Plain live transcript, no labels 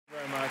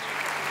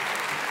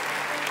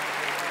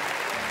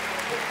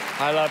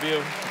I love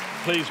you.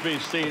 Please be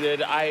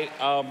seated.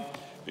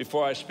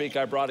 Before I speak,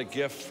 I brought a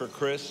gift for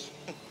Chris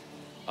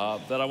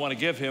that I want to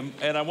give him.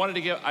 And I wanted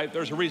to give,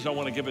 there's a reason I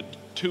want to give it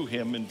to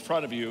him in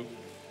front of you.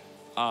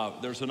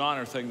 There's an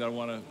honor thing that I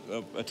want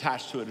to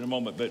attach to it in a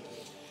moment. But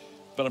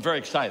I'm very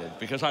excited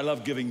because I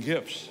love giving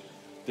gifts.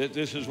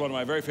 This is one of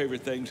my very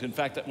favorite things. In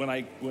fact, when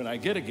I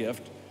get a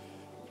gift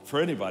for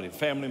anybody,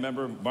 family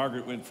member,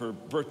 Margaret went for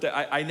birthday,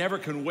 I never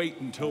can wait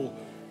until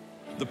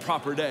the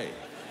proper day.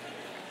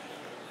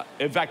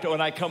 In fact,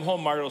 when I come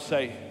home, Margaret will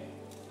say,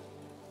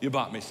 "You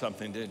bought me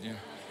something, didn't you?"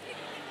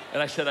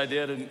 And I said, "I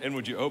did, and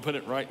would you open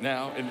it right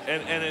now?"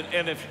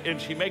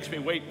 And she makes me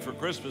wait for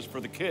Christmas for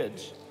the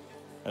kids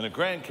and the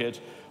grandkids,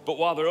 but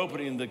while they're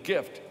opening the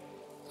gift,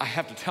 I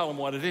have to tell them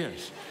what it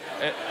is.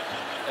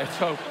 And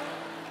so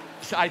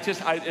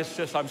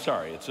I'm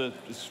sorry,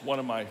 it's one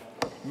of my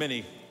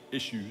many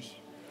issues.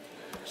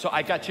 So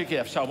I got you a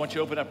gift, so I want you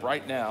to open up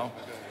right now.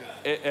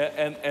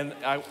 And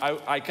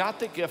I got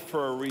the gift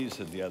for a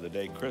reason the other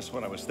day, Chris,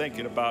 when I was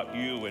thinking about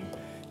you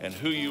and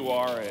who you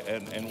are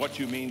and what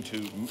you mean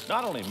to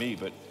not only me,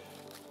 but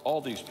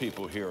all these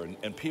people here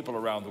and people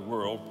around the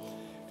world.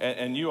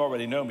 And you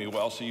already know me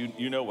well, so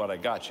you know what I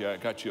got you. I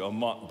got you a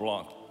Mont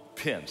Blanc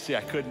pen. See,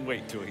 I couldn't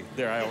wait till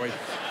there. I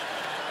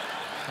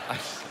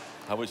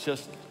was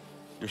just,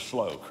 you're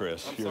slow,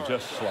 Chris. You're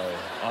just slow.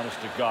 Honest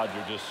to God,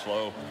 you're just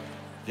slow.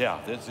 Yeah,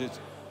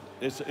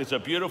 it's a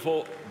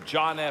beautiful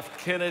John F.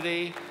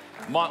 Kennedy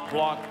Mont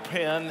Blanc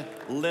pen,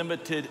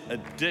 limited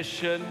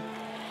edition.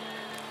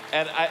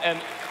 And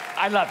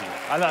I love you.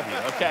 I love you,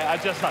 okay? I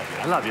just love you.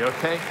 I love you,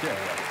 okay? Yeah.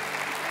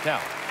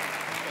 Now,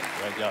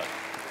 right, yeah.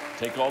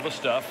 Take all the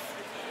stuff.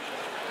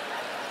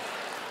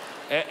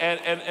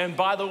 And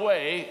by the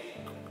way,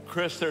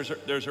 Chris,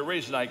 there's a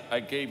reason I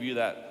gave you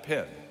that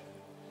pen.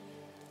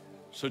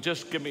 So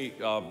just give me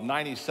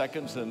 90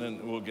 seconds and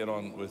then we'll get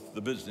on with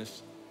the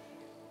business.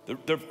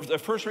 The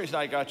first reason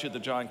I got you the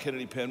John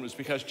Kennedy pen was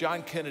because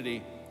John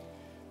Kennedy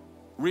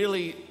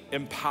really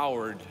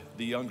empowered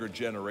the younger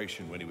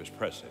generation when he was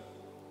president.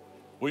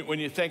 When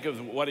you think of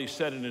what he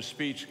said in his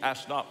speech,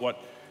 ask not what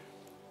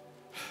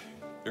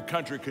your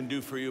country can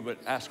do for you, but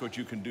ask what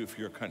you can do for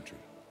your country.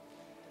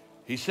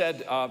 He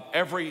said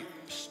every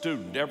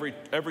student,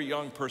 every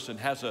young person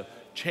has a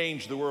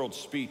change the world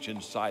speech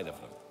inside of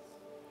them.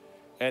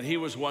 And he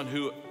was one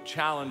who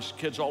challenged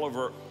kids all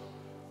over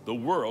the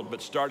world,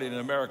 but starting in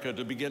America,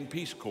 to begin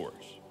Peace Corps.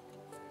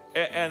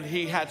 And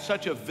he had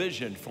such a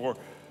vision for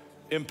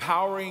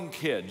empowering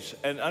kids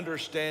and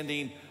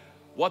understanding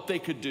what they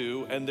could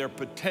do and their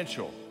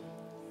potential.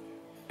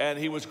 And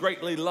he was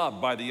greatly loved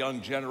by the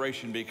young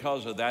generation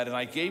because of that. And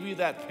I gave you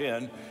that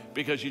pen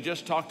because you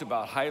just talked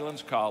about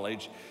Highlands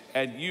College,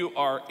 and you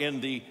are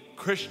in the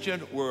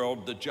Christian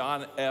world, the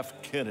John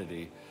F.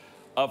 Kennedy,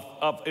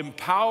 of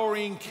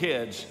empowering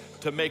kids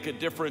to make a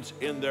difference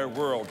in their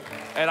world.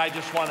 And I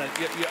just want to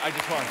thank you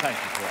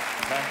for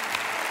that, okay?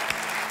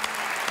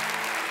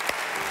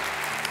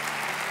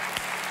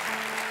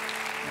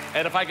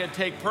 And if I could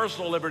take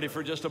personal liberty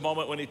for just a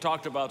moment, when he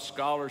talked about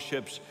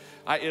scholarships,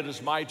 it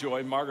is my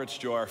joy, Margaret's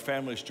joy, our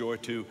family's joy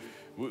too.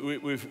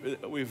 We've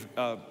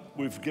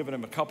given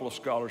him a couple of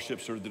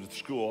scholarships to the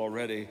school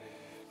already.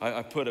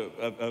 I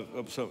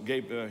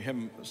gave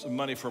him some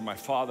money for my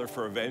father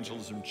for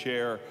evangelism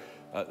chair,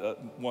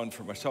 one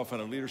for myself and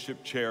a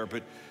leadership chair.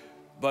 But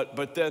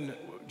then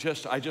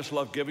I just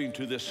love giving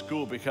to this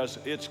school because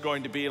it's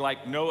going to be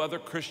like no other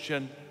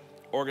Christian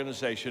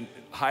organization,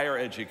 higher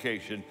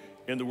education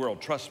in the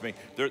world. Trust me,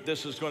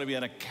 this is going to be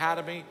an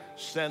academy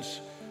sense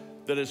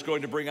that is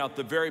going to bring out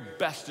the very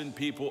best in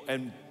people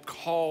and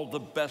call the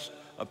best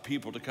of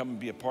people to come and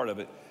be a part of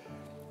it.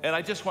 And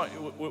I just want,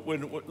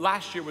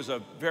 last year was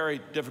a very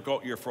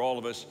difficult year for all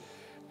of us,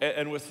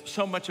 and with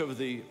so much of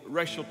the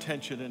racial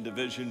tension and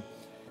division,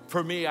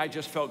 for me, I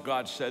just felt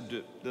God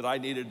said that I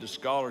needed a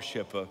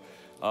scholarship,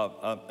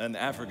 an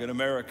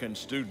African-American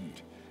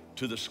student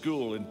to the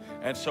school.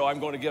 And so I'm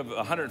going to give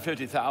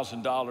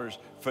 $150,000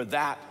 for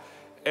that.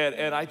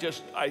 And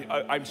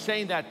I'm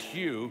saying that to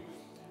you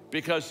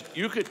because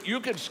you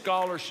can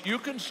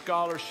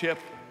scholarship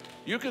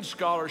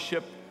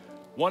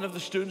one of the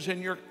students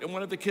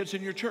one of the kids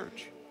in your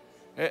church.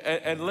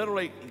 And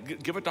literally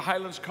give it to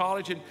Highlands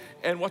College.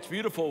 And what's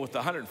beautiful with the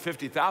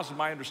 $150,000,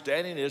 my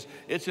understanding is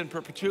it's in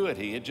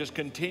perpetuity. It just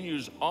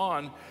continues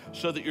on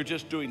so that you're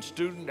just doing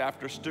student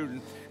after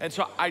student. And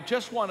so I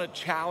just want to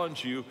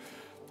challenge you.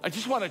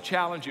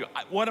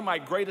 One of my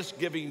greatest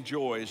giving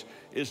joys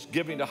is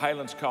giving to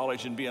Highlands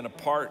College and being a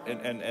part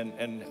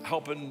and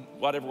helping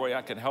whatever way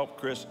I can help,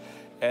 Chris.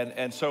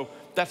 And so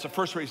that's the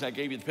first reason I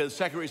gave you the pen. The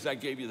second reason I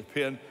gave you the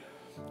pen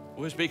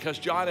was because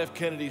John F.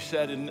 Kennedy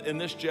said in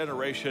this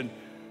generation,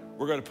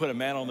 we're going to put a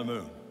man on the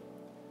moon.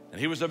 And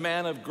he was a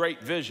man of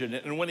great vision.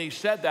 And when he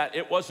said that,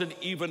 it wasn't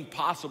even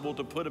possible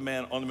to put a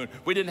man on the moon.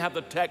 We didn't have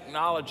the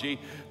technology,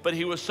 but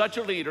he was such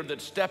a leader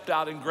that stepped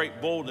out in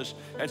great boldness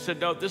and said,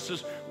 no,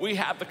 we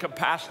have the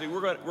capacity.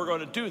 We're going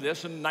to do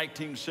this in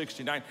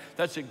 1969.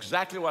 That's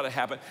exactly what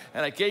happened.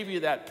 And I gave you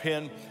that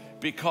pen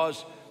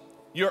because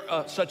You're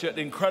such an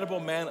incredible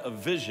man of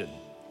vision.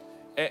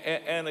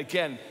 And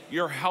again,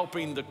 you're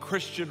helping the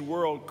Christian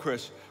world,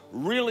 Chris,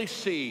 really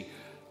see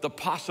the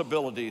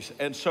possibilities.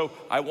 And so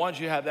I want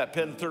you to have that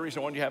pen. The third reason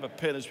I want you to have a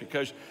pen is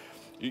because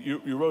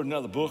you wrote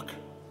another book.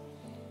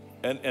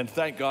 And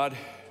thank God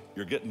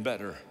you're getting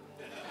better.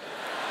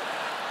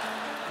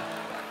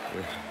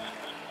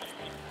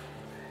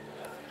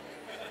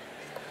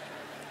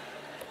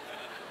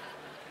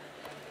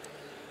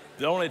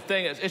 The only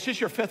thing is, it's just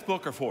your fifth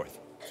book or fourth?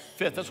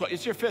 Fifth, that's what,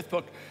 it's your fifth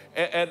book.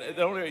 And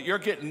the only,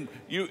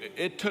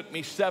 it took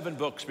me 7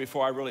 books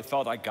before I really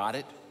felt I got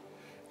it.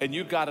 And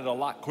you got it a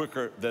lot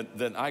quicker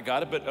than I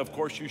got it, but of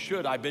course you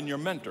should. I've been your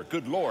mentor,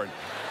 good Lord.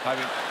 I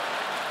mean,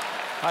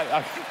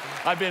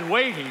 I've been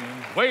waiting.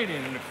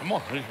 Come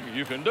on,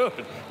 you can do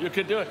it. You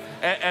can do it.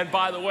 And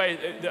by the way,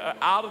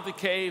 Out of the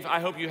Cave, I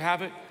hope you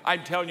have it.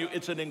 I'm telling you,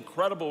 it's an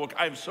incredible book.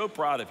 I'm so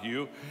proud of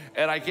you.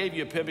 And I gave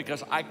you a pen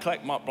because I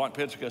collect Mont Blanc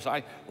pens because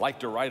I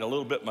like to write a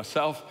little bit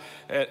myself.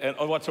 And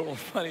what's so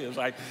funny is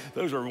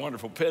those are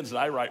wonderful pens, and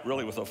I write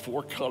really with a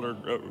 4-color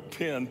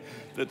pen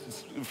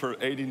that's for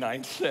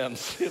 89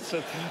 cents.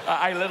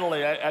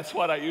 That's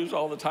what I use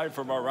all the time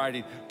for my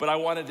writing. But I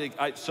wanted to,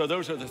 so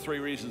those are the 3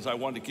 reasons I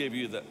wanted to give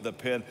you the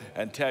pen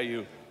and tell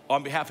you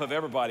on behalf of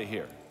everybody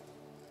here,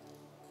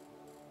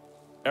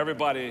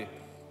 everybody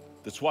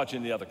that's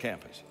watching the other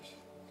campuses,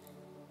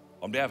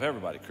 on behalf of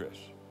everybody, Chris,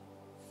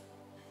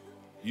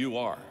 you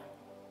are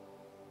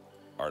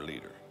our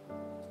leader.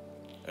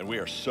 And we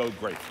are so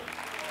grateful.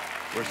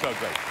 We're so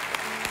grateful.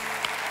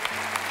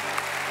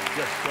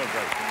 Just so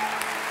grateful.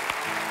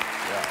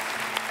 Yeah.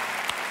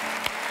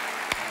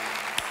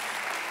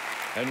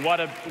 And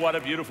what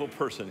a beautiful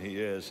person he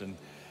is. And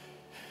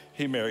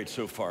he married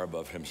so far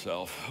above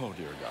himself. Oh,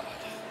 dear God.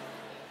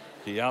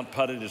 He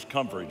outputted his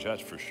coverage,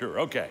 that's for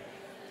sure. Okay.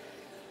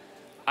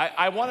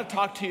 I want to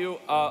talk to you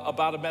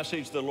about a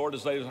message the Lord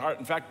has laid in his heart.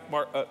 In fact,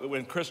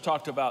 when Chris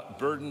talked about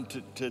burden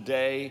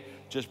today,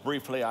 just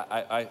briefly,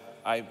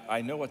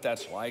 I know what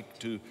that's like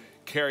to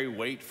carry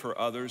weight for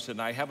others.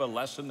 And I have a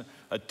lesson,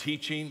 a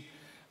teaching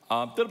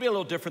that'll be a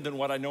little different than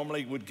what I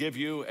normally would give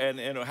you, and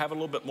have a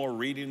little bit more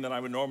reading than I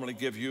would normally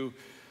give you.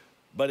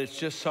 But it's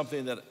just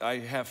something that I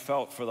have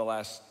felt for the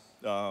last,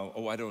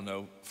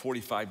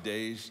 45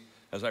 days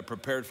as I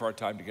prepared for our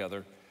time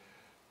together,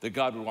 that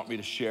God would want me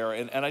to share.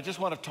 And I just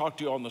want to talk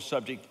to you on the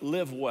subject,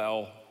 live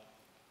well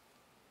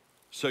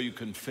so you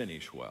can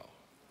finish well.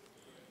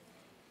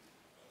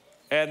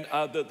 And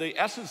the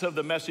essence of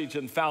the message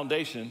and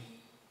foundation,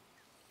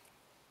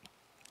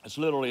 it's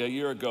literally a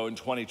year ago in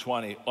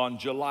 2020, on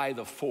July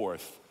the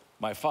 4th,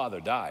 my father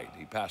died.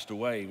 He passed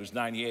away, he was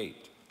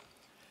 98.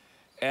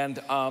 And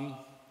on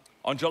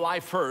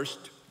July 1st,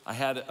 I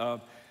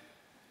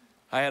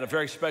had a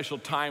very special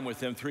time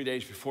with him 3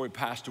 days before he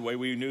passed away.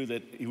 We knew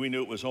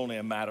it was only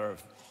a matter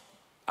of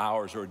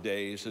hours or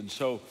days. And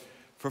so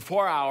for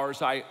 4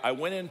 hours, I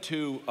went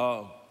into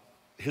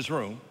his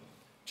room,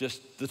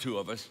 just the 2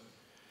 of us,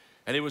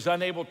 and he was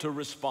unable to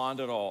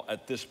respond at all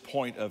at this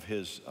point of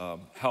his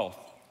health.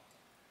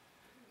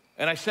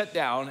 And I sat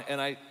down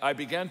and I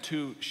began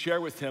to share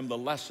with him the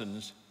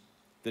lessons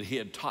that he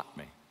had taught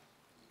me.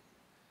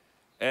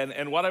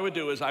 And what I would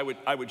do is I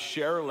would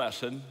share a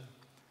lesson,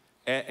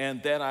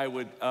 and then I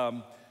would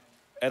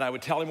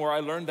tell him where I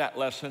learned that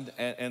lesson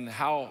and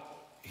how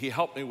he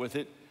helped me with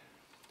it.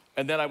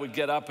 And then I would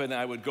get up and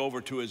I would go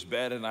over to his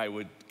bed and I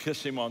would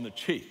kiss him on the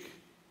cheek.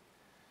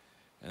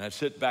 And I'd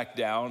sit back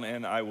down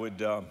and I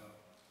would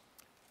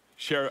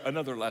share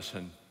another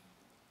lesson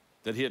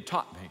that he had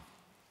taught me.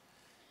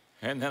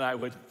 And then I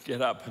would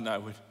get up and I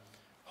would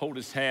hold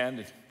his hand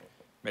and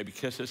maybe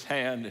kiss his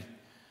hand and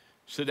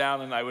sit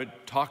down, and I would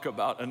talk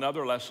about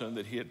another lesson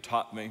that he had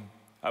taught me.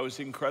 I was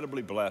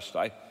incredibly blessed.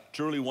 I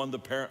truly won the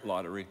parent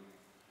lottery.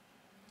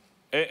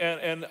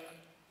 And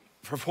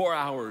for 4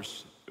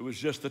 hours, it was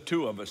just the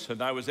 2 of us,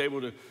 and I was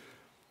able to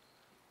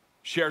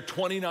share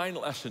 29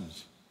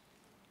 lessons,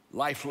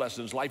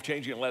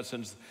 life-changing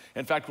lessons.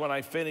 In fact, when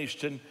I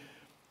finished, and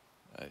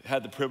I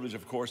had the privilege,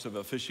 of course, of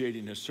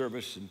officiating his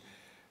service,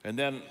 and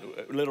then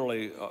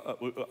literally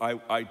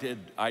I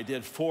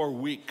did 4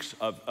 weeks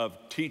of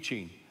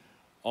teaching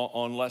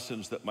on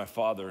lessons that my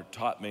father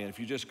taught me. And if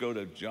you just go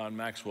to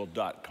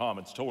johnmaxwell.com,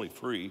 it's totally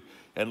free,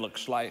 and look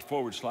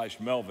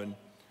 /Melvin,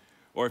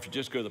 or if you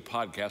just go to the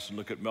podcast and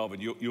look at Melvin,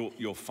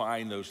 you'll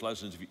find those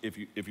lessons if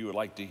you would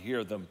like to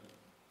hear them.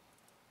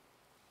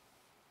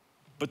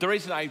 But the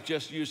reason I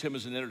just use him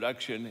as an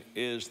introduction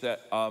is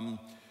that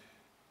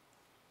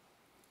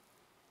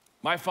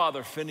my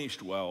father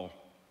finished well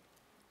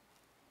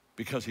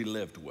because he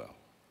lived well.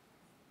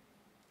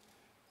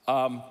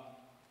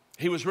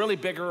 He was really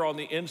bigger on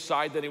the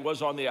inside than he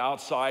was on the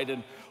outside,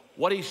 and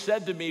what he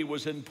said to me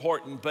was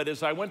important, but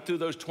as I went through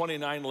those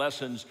 29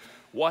 lessons,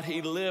 what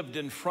he lived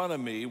in front of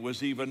me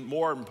was even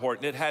more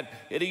important.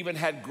 It even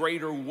had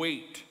greater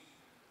weight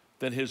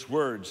than his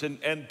words,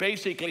 and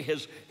basically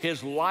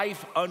his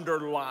life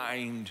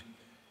underlined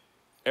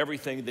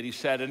everything that he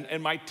said.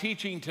 And my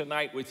teaching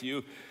tonight with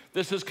you,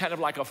 this is kind of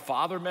like a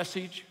father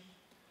message,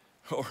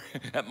 Or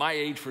at my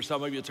age, for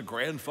some of you, it's a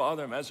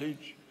grandfather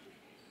message.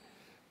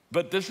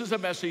 But this is a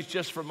message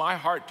just from my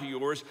heart to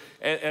yours.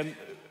 And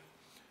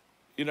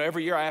you know,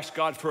 every year I ask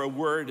God for a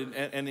word,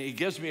 and he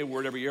gives me a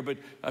word every year. But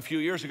a few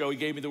years ago, he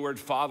gave me the word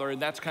Father,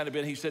 and that's kind of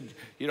been, he said,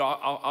 you know,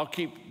 I'll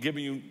keep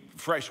giving you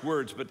fresh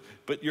words,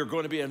 but you're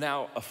going to be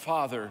now a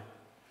father.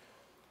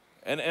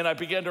 And I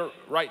began to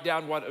write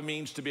down what it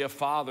means to be a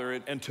father.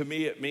 And to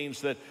me, it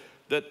means that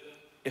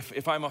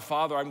if I'm a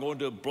father, I'm going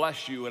to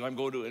bless you and I'm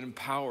going to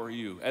empower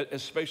you,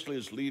 especially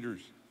as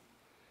leaders.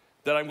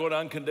 That I'm going to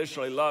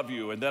unconditionally love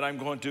you, and that I'm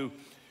going to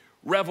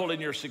revel in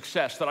your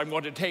success, that I'm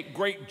going to take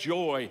great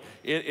joy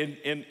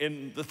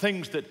in the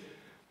things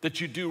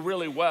that you do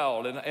really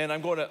well. And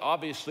I'm going to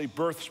obviously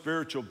birth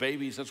spiritual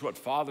babies. That's what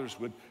fathers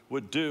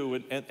would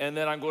do. And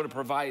then I'm going to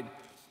provide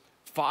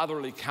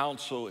fatherly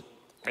counsel.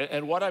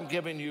 And what I'm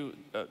giving you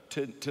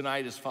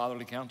tonight is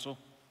fatherly counsel.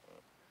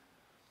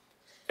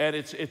 And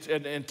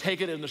and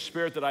take it in the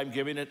spirit that I'm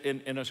giving it,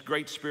 in a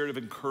great spirit of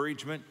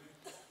encouragement.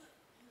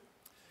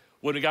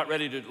 When we got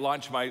ready to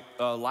launch my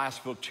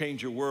last book,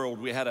 Change Your World,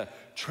 we had a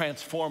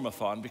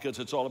transformathon, because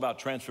it's all about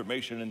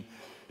transformation. And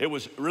it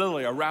was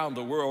really around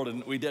the world.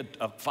 And we did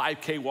a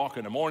 5K walk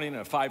in the morning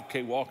and a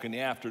 5K walk in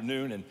the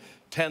afternoon. And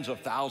tens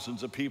of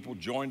thousands of people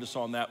joined us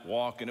on that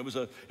walk. And it was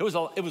a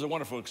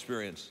wonderful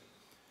experience.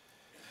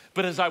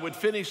 But as I would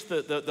finish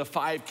the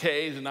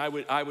 5Ks and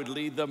I would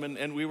lead them,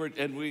 and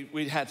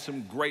we had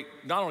some great,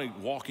 not only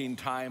walking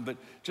time, but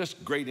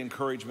just great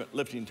encouragement,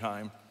 lifting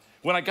time.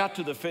 When I got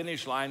to the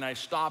finish line, I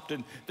stopped,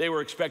 and they were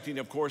expecting,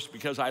 of course,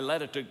 because I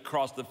led it to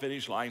cross the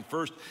finish line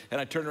first,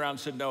 and I turned around and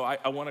said, no,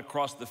 I want to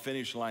cross the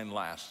finish line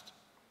last.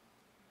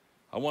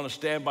 I want to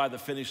stand by the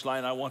finish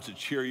line. I want to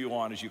cheer you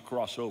on as you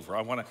cross over.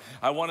 I want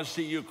to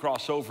see you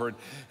cross over.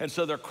 And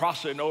so they're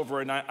crossing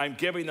over, and I'm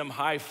giving them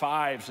high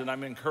fives, and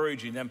I'm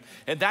encouraging them.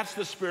 And that's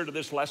the spirit of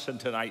this lesson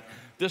tonight.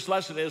 This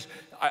lesson is,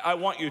 I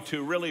want you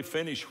to really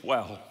finish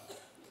well.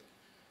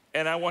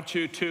 And I want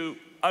you to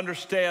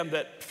understand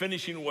that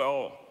finishing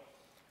well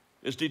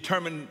is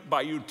determined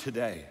by you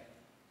today.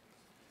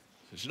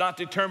 It's not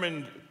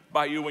determined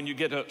by you when you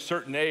get a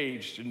certain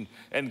age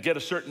and get a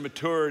certain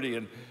maturity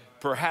and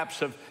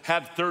perhaps have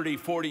had 30,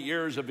 40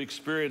 years of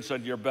experience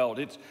on your belt.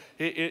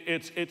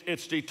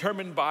 It's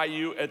determined by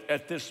you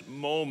at this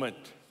moment.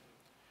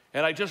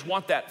 And I just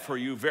want that for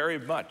you very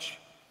much.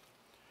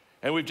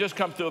 And we've just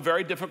come through a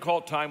very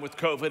difficult time with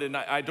COVID, and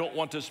I don't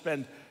want to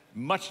spend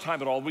much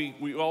time at all.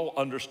 We all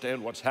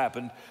understand what's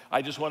happened.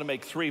 I just want to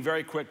make three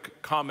very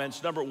quick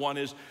comments. Number one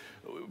is,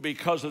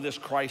 because of this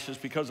crisis,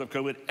 because of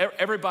COVID,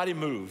 everybody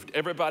moved.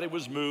 Everybody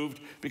was moved,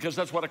 because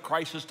that's what a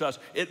crisis does.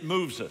 It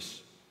moves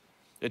us.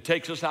 It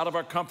takes us out of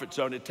our comfort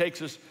zone. It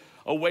takes us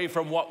away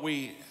from what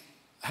we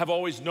have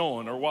always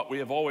known or what we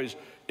have always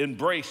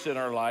embraced in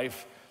our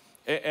life.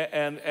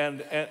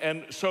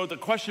 And so the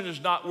question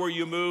is not where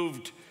you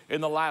moved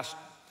in the last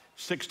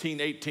 16,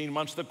 18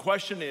 months. The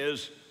question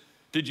is,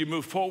 did you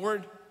move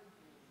forward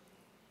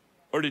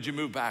or did you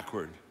move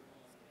backward?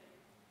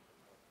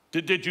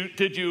 Did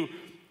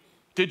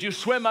you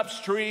swim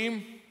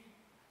upstream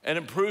and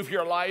improve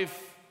your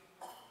life,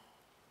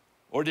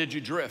 or did you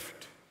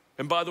drift?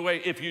 And by the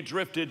way, if you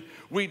drifted,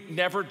 we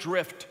never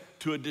drift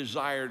to a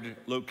desired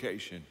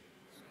location.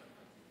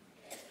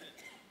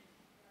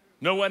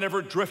 No one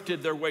ever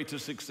drifted their way to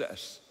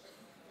success.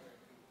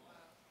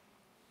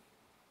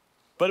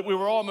 But we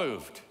were all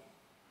moved.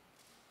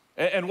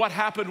 And what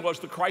happened was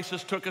the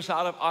crisis took us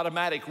out of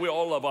automatic. We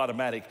all love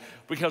automatic,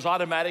 because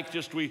automatic,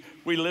 we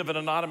live in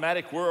an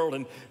automatic world,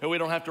 and we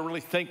don't have to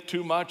really think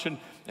too much. And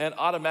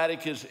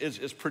automatic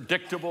is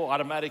predictable.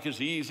 Automatic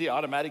is easy.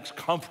 Automatic's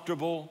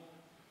comfortable.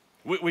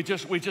 We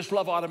just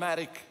love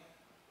automatic.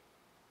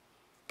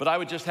 But I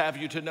would just have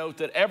you to note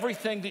that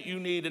everything that you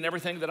need and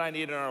everything that I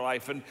need in our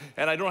life, and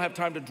I don't have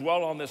time to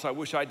dwell on this, I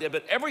wish I did,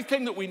 but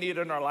everything that we need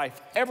in our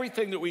life,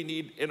 everything that we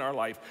need in our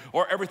life,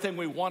 or everything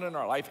we want in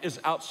our life is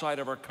outside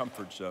of our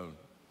comfort zone.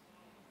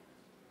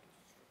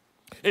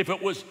 If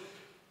it was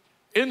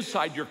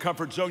inside your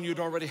comfort zone, you'd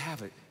already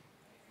have it.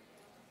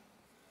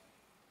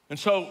 And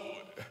so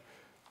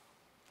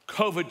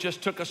COVID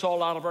just took us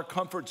all out of our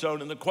comfort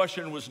zone, and the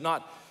question was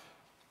not,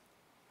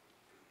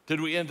 did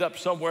we end up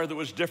somewhere that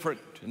was different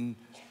and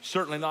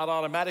certainly not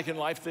automatic in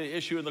life? The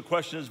issue and the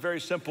question is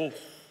very simple.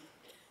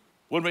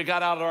 When we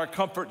got out of our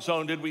comfort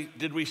zone,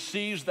 did we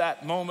seize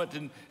that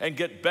moment and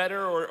get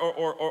better,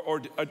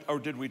 or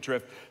did we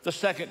drift? The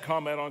second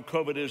comment on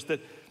COVID is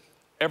that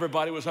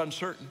everybody was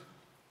uncertain.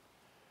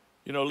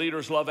 You know,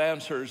 leaders love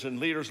answers, and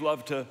leaders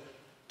love to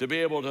be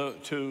able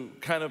to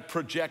kind of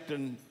project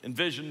and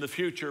envision the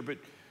future, but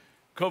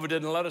COVID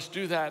didn't let us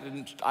do that.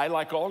 And I,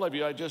 like all of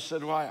you, I just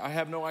said, well, I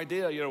have no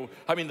idea. You know,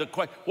 I mean,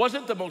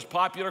 wasn't the most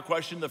popular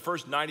question the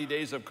first 90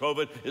 days of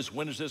COVID is,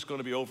 when is this going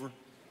to be over?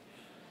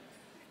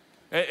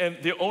 And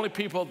the only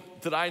people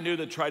that I knew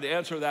that tried to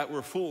answer that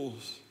were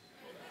fools.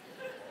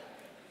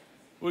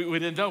 We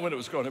didn't know when it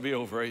was going to be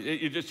over.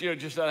 I'm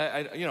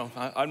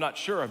not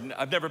sure.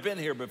 I've never been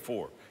here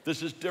before.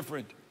 This is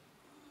different.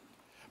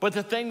 But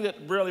the thing that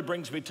really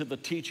brings me to the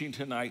teaching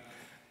tonight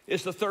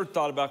is the third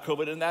thought about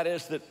COVID, and that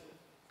is that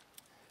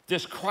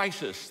this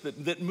crisis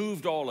that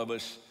moved all of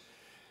us,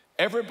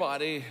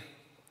 everybody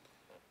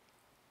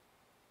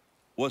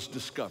was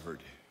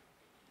discovered.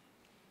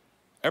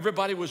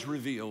 Everybody was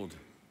revealed.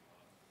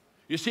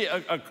 You see,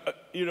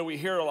 we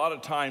hear a lot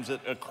of times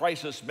that a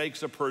crisis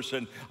makes a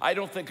person. I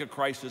don't think a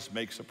crisis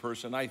makes a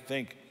person. I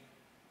think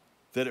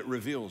that it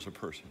reveals a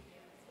person.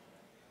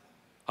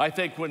 I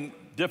think when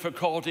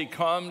difficulty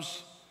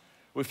comes,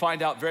 we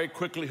find out very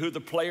quickly who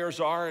the players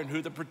are and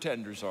who the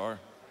pretenders are.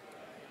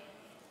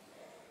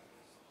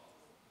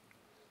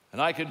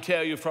 And I can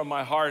tell you from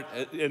my heart,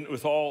 and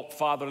with all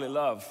fatherly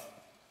love,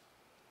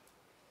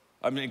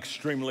 I'm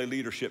extremely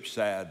leadership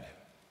sad.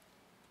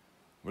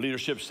 I'm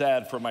leadership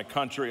sad for my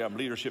country. I'm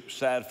leadership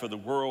sad for the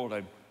world.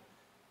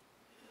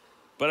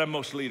 But I'm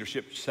most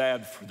leadership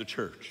sad for the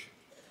church.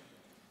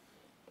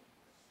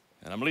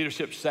 And I'm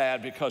leadership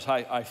sad because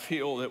I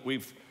feel that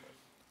we've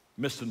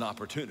missed an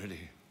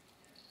opportunity.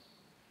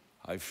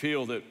 I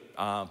feel that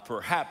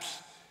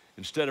perhaps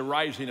instead of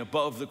rising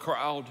above the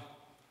crowd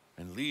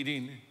and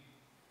leading,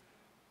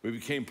 we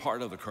became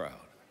part of the crowd.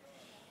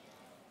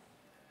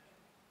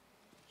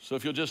 So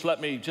if you'll just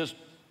let me just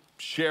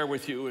share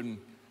with you and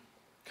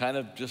kind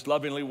of just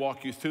lovingly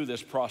walk you through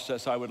this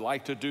process, I would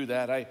like to do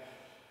that.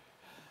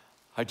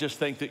 I just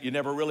think that you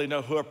never really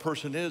know who a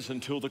person is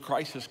until the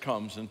crisis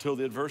comes, until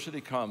the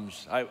adversity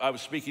comes. I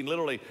was speaking,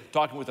 literally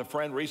talking with a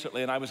friend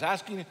recently, and I was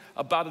asking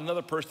about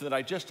another person that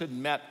I just had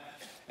met.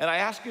 And I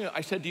asked him,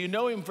 I said, do you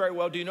know him very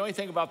well? Do you know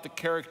anything about the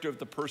character of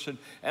the person?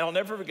 And I'll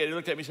never forget, he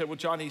looked at me and said, well,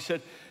 John, he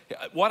said,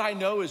 what I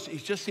know is he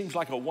just seems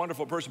like a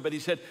wonderful person. But he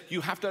said,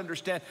 you have to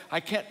understand, I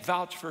can't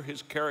vouch for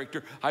his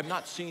character. I've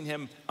not seen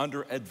him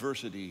under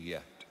adversity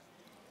yet.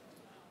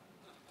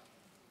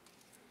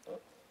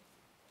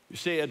 You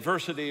see,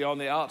 adversity on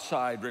the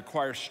outside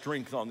requires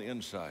strength on the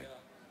inside.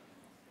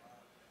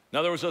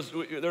 Now,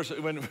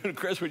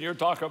 Chris, when you're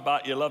talking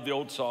about you love the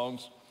old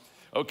songs,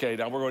 okay,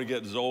 now we're going to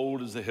get as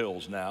old as the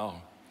hills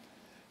now.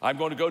 I'm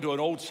going to go to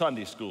an old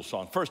Sunday school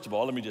song. First of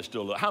all, let me just do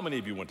a little. How many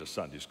of you went to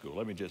Sunday school?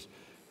 Let me just,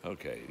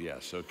 okay,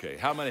 yes, okay.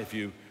 How many of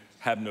you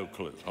have no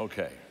clue?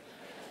 Okay.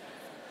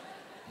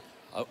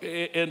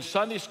 In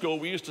Sunday school,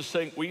 we used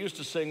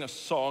to sing a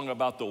song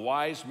about the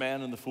wise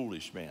man and the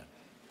foolish man.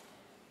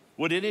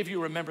 Would any of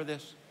you remember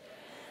this?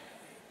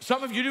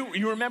 Some of you do.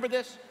 You remember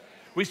this?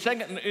 We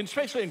sang it,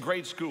 especially in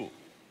grade school.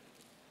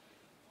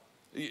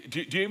 Do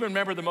you even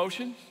remember the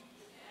motions?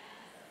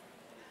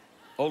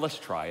 Oh, let's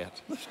try it.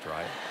 Let's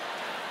try it.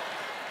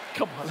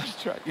 Come on,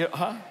 let's try it.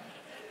 Huh?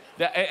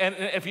 And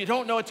if you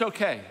don't know, it's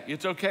okay.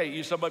 It's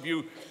okay. Some of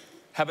you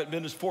haven't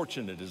been as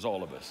fortunate as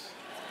all of us.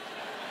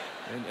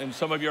 And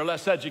some of you are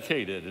less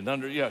educated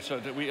and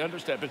so we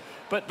understand.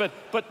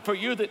 But for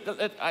you,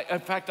 in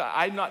fact,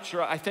 I'm not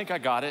sure. I think I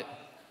got it.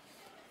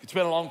 It's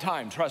been a long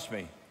time, trust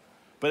me.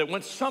 But it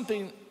went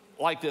something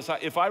like this.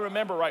 If I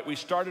remember right, we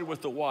started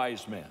with the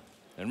wise man.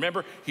 And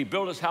remember, he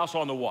built his house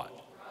on the what?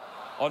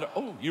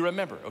 Oh, you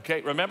remember,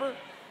 okay? Remember?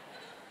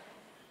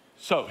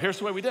 So here's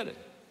the way we did it.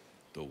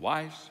 The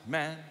wise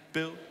man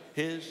built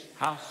his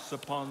house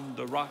upon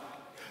the rock.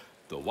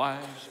 The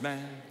wise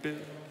man built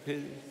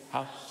his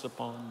house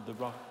upon the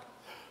rock.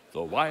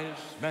 The wise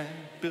man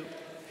built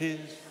his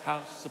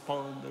house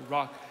upon the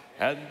rock.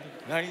 And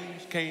the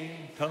rains came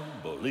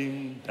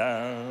tumbling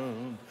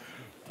down.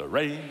 The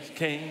rains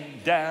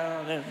came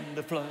down and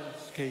the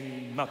floods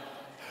came up.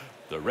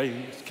 The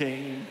rains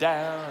came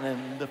down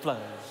and the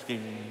floods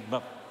came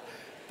up.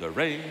 The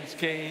rains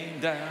came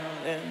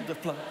down and the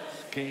floods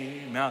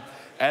came out.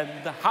 And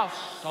the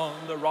house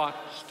on the rock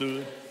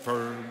stood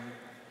firm.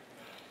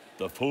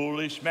 The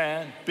foolish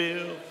man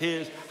built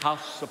his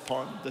house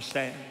upon the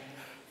sand.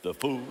 The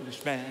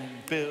foolish man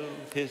built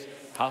his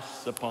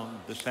house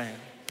upon the sand.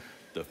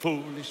 The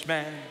foolish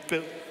man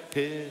built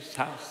his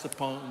house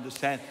upon the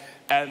sand.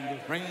 And the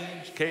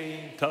rains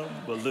came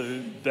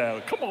tumbling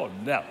down. Come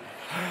on now.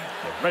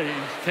 The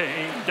rains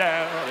came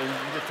down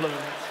and the floods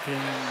came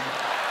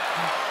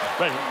up.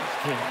 The rains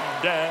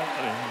came down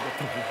and the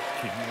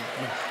floods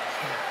came up.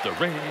 The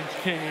rains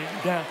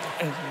came down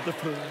and the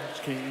floods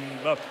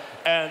came up.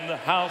 And the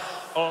house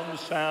on the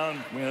sound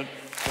went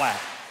flat.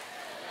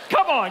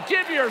 Come on,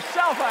 give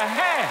yourself a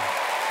hand.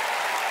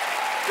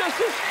 This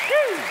is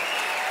huge.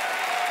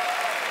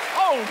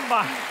 Oh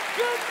my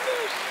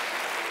goodness.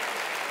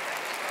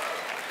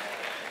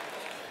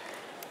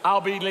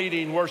 I'll be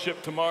leading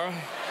worship tomorrow.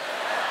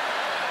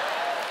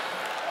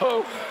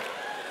 Oh,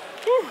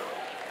 whew.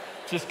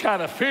 Just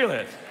kind of feel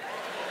it.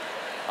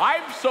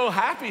 I'm so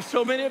happy.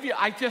 So many of you,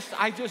 I just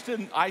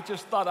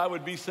thought I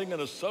would be singing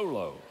a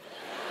solo.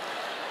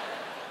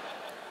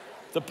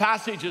 The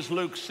passage is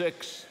Luke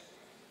 6.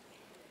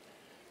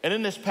 And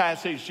in this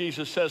passage,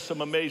 Jesus says some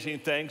amazing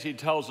things. He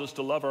tells us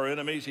to love our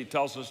enemies. He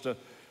tells us to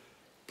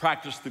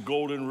practice the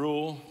golden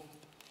rule,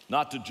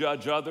 not to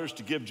judge others,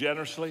 to give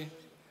generously.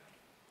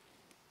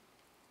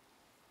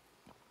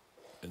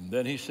 And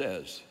then he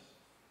says,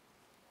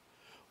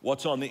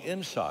 what's on the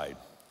inside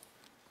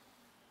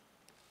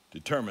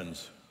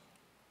determines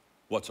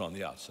what's on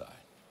the outside.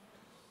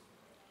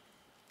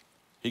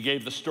 He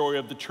gave the story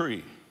of the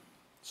tree.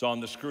 It's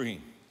on the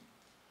screen.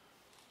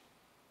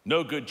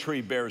 No good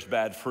tree bears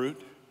bad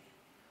fruit,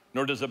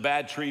 nor does a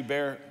bad tree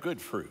bear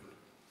good fruit.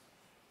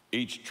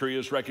 Each tree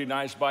is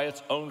recognized by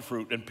its own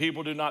fruit, and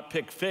people do not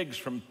pick figs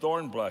from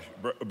thorn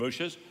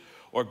bushes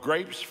or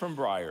grapes from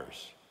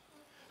briars.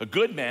 A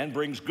good man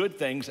brings good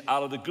things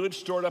out of the good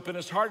stored up in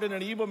his heart, and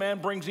an evil man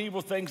brings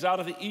evil things out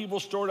of the evil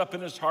stored up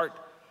in his heart.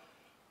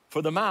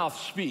 For the mouth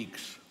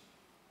speaks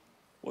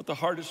what the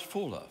heart is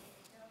full of.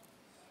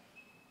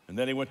 And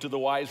then he went to the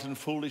wise and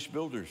foolish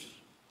builders.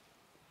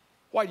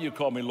 Why do you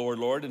call me Lord,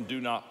 Lord, and do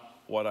not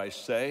what I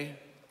say?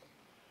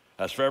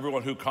 As for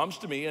everyone who comes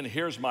to me and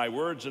hears my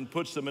words and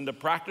puts them into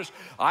practice,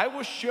 I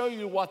will show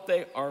you what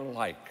they are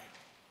like.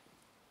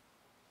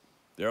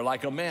 They're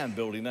like a man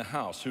building a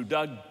house who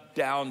dug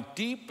down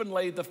deep and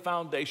laid the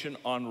foundation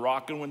on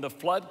rock. And when the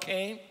flood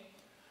came,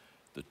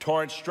 the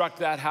torrent struck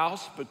that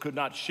house but could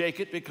not shake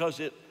it because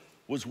it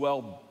was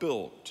well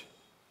built.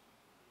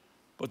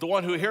 But the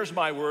one who hears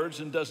my words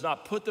and does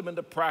not put them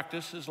into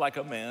practice is like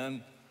a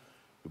man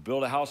who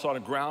built a house on a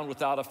ground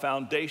without a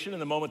foundation.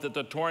 And the moment that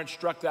the torrent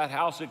struck that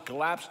house, it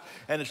collapsed,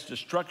 and its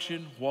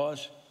destruction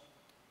was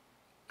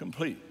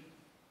complete.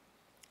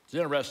 It's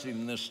interesting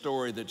in this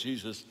story that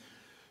Jesus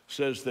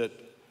says that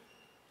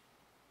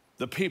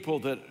the people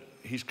that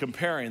he's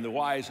comparing, the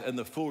wise and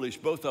the foolish,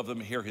 both of them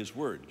hear his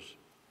words.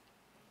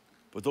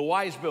 But the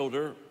wise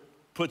builder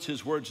puts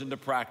his words into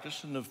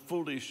practice, and the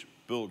foolish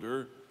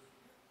builder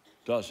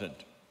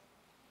doesn't.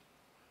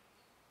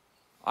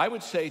 I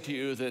would say to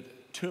you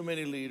that too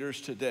many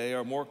leaders today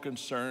are more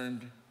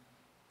concerned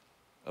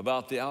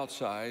about the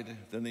outside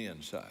than the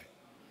inside.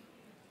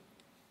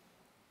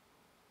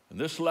 And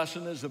this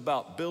lesson is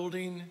about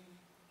building,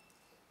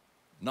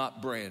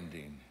 not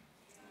branding.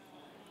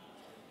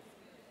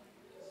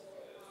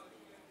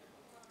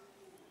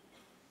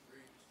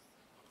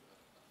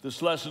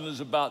 This lesson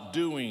is about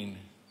doing,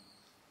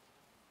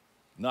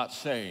 not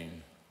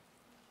saying.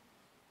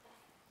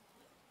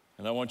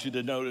 And I want you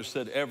to notice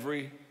that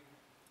everything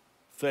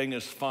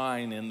is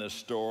fine in this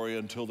story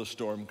until the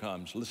storm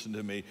comes. Listen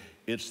to me.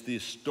 It's the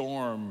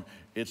storm,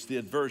 it's the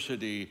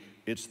adversity,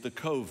 it's the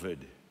COVID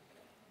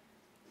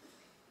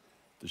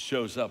that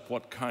shows up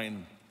what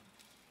kind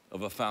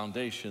of a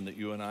foundation that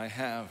you and I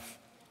have.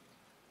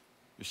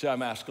 You see,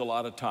 I'm asked a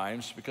lot of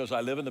times, because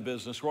I live in the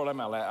business world,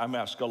 I'm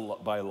asked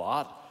by a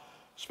lot,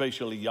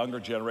 especially younger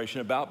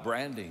generation, about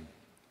branding.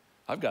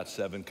 I've got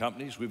 7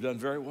 companies. We've done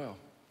very well.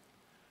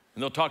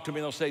 And they'll talk to me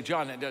and they'll say,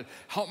 John,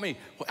 help me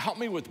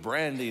with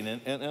branding.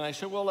 And I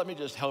said, well, let me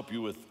just help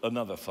you with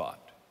another thought.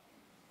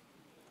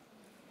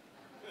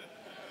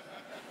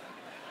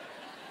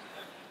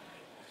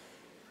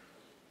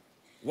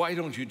 Why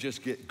don't you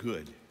just get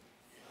good?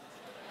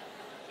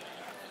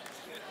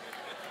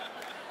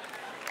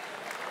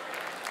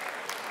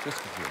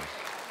 Just get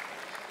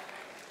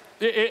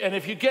good. And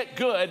if you get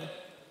good,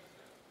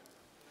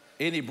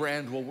 any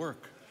brand will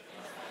work.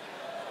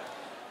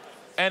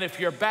 And if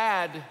you're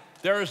bad,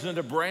 there isn't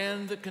a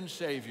brand that can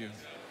save you.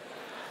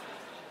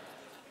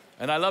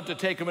 And I love to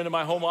take them into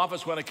my home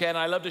office when I can.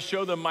 I love to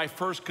show them my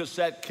first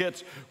cassette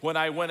kits when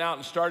I went out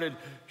and started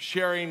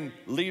sharing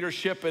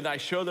leadership, and I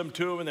show them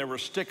to them, and there were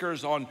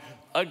stickers on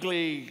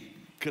ugly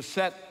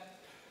cassette.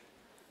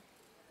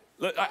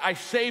 I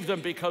saved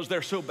them because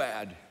they're so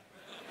bad.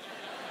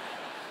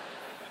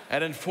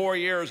 And in 4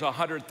 years,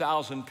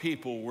 100,000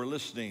 people were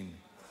listening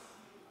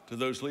to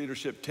those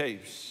leadership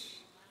tapes.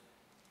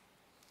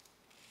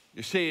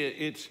 You see,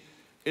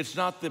 it's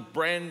not the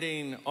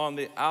branding on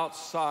the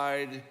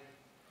outside,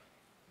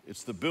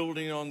 it's the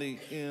building on the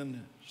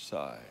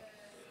inside.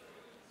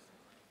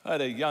 I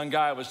had a young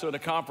guy, I was doing a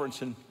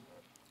conference, and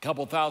a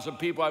couple thousand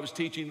people, I was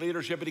teaching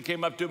leadership, and he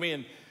came up to me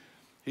and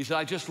he said,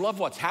 I just love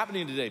what's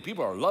happening today.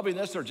 People are loving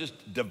this. They're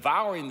just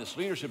devouring this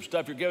leadership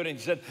stuff you're giving. And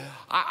he said,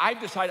 I've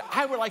decided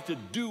I would like to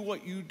do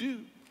what you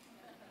do.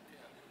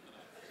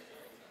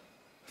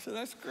 I said,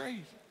 that's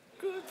great.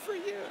 Good for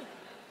you.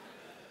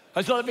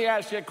 I said, let me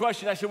ask you a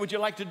question. I said, would you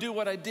like to do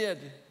what I did?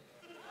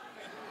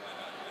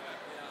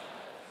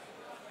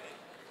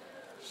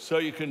 So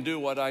you can do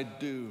what I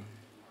do.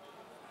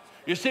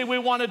 You see, we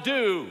want to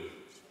do,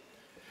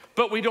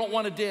 but we don't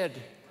want to did.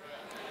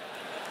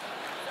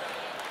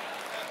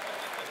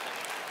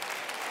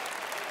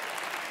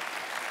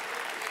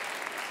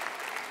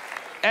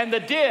 And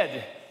the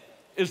did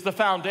is the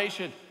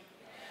foundation.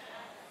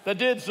 The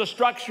did's the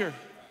structure.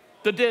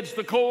 The did's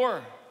the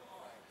core.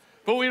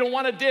 But we don't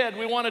want to did,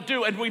 we want to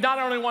do. And we not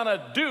only want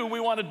to do,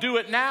 we want to do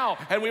it now.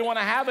 And we want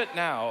to have it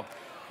now.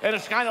 And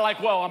it's kind of like,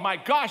 well, my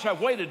gosh,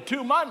 I've waited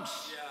 2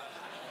 months.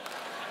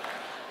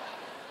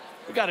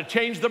 We got to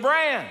change the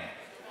brand.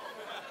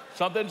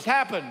 Something's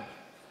happened.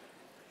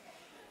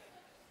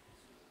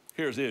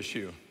 Here's the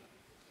issue.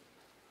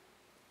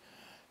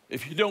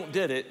 If you don't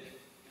did it,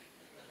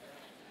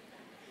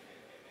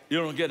 you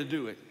don't get to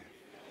do it.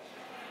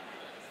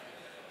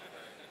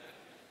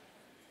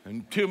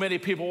 And too many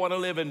people want to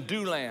live in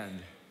do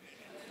land.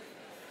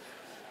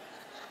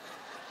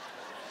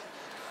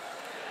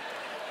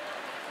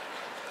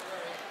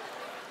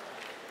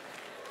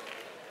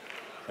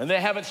 And they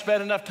haven't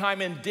spent enough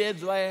time in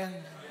did land.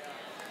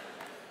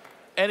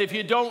 And if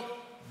you don't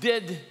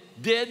did,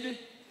 then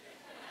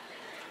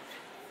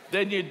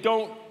you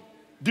don't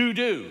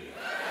do.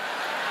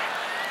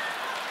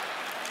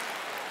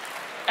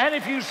 And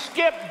if you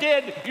skip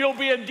did, you'll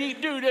be in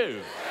deep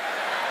doo-doo.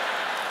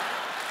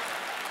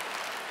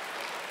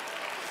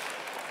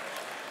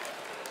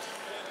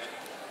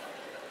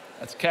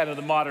 That's kind of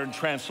the modern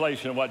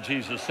translation of what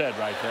Jesus said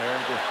right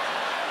there.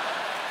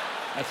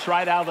 That's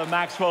right out of the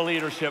Maxwell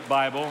Leadership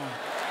Bible.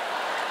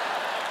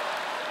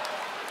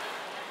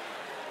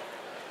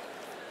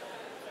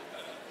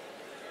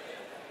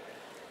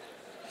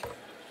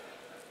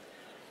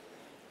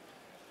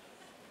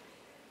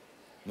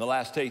 In the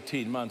last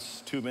 18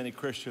 months, too many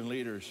Christian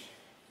leaders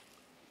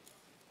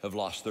have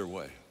lost their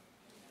way.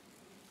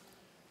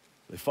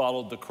 They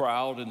followed the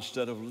crowd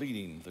instead of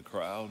leading the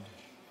crowd.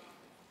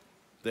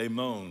 They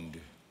moaned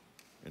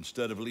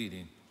instead of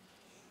leading.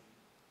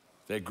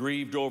 They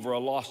grieved over a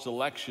lost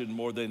election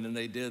more than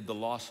they did the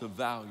loss of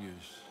values.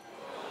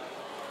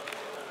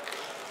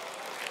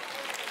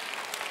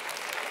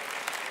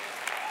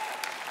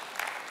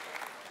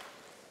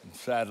 And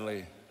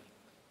sadly,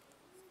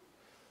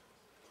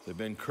 they've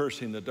been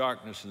cursing the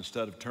darkness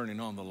instead of turning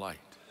on the light.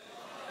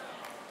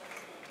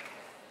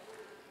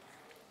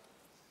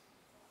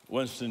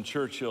 Winston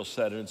Churchill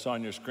said it. It's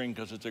on your screen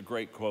because it's a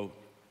great quote.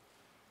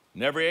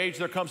 In every age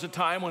there comes a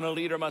time when a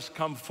leader must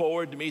come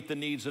forward to meet the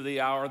needs of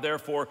the hour.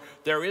 Therefore,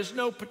 there is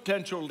no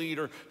potential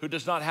leader who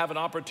does not have an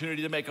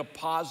opportunity to make a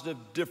positive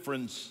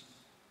difference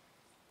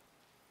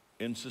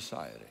in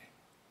society.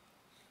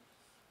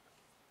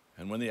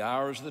 And when the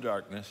hour is the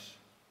darkness,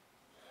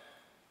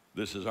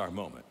 this is our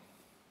moment.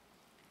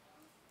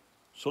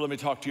 So let me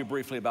talk to you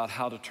briefly about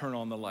how to turn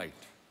on the light.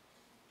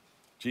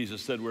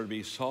 Jesus said we're to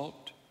be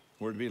salt,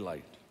 we're to be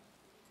light.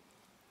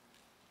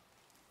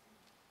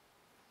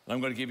 I'm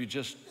going to give you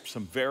just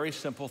some very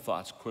simple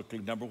thoughts quickly.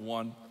 Number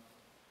one,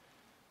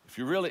 if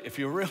you really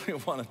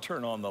want to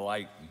turn on the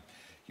light, and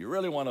you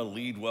really want to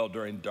lead well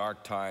during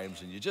dark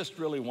times, and you just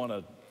really want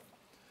to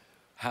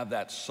have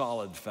that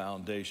solid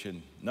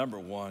foundation, number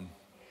one,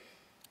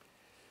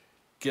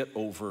 get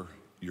over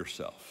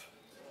yourself.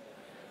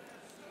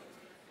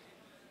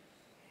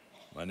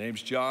 My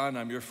name's John,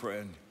 I'm your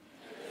friend.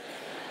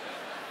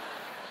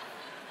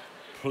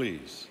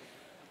 Please,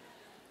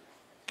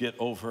 get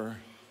over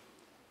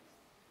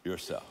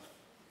yourself.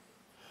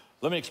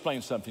 Let me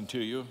explain something to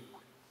you.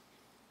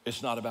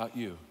 It's not about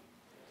you.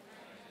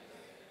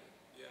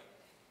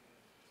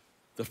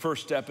 The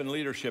first step in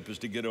leadership is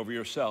to get over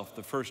yourself.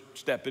 The first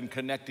step in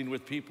connecting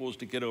with people is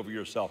to get over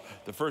yourself.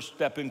 The first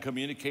step in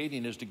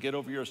communicating is to get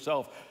over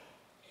yourself.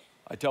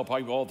 I tell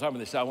people all the time when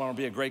they say, I want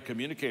to be a great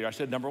communicator. I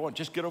said, number one,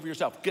 just get over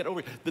yourself. Get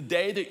over the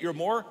day that you're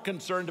more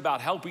concerned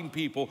about helping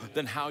people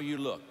than how you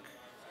look.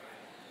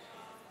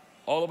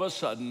 All of a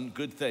sudden,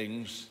 good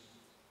things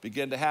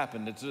begin to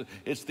happen.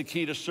 It's the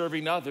key to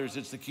serving others.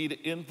 It's the key to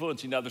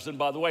influencing others. And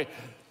by the way,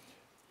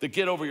 the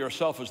get over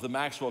yourself is the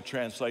Maxwell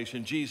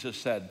translation. Jesus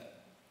said,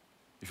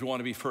 if you want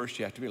to be first,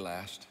 you have to be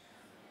last.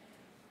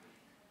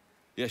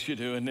 Yes, you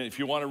do. And if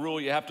you want to rule,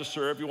 you have to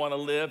serve. You want to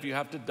live, you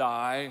have to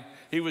die.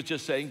 He was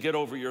just saying, get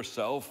over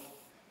yourself.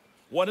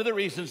 One of the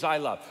reasons I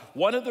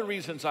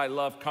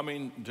love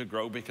coming to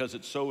Grow, because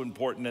it's so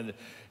important and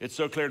it's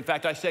so clear. In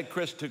fact, I said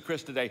to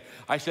Chris today,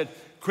 I said,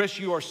 Chris,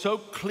 you are so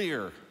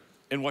clear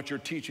in what you're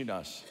teaching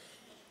us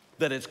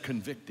that it's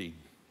convicting.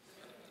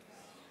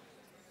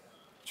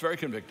 It's very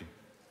convicting.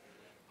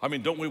 I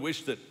mean, don't we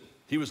wish that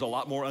he was a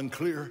lot more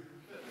unclear?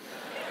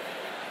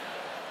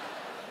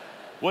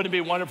 Wouldn't it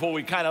be wonderful?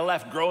 We kind of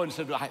left Grow and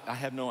said, I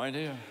have no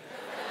idea.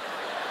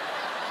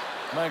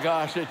 My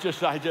gosh,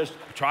 I just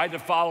tried to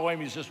follow him.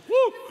 He's just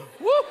woo,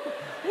 woo,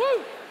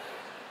 woo.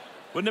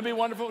 Wouldn't it be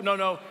wonderful?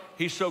 No,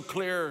 he's so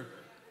clear.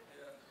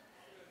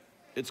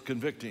 It's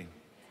convicting.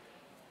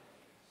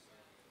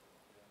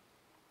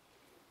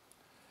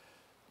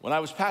 When I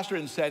was pastor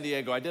in San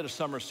Diego, I did a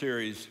summer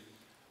series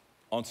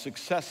on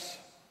success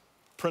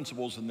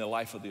principles in the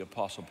life of the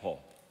Apostle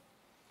Paul.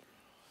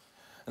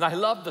 And I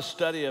love the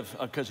study of,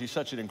 because he's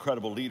such an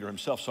incredible leader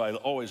himself, so I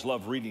always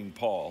love reading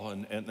Paul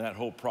and that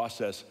whole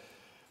process.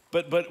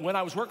 But when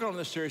I was working on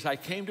this series, I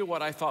came to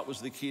what I thought was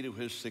the key to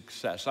his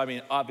success. I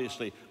mean,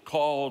 obviously,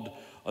 called,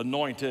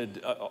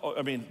 anointed,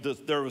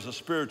 there was a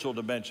spiritual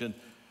dimension.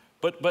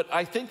 But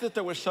I think that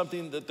there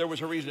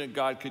was a reason that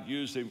God could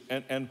use him.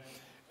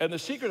 And the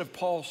secret of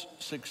Paul's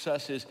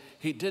success is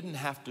he didn't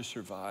have to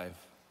survive.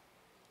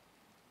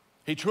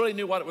 He truly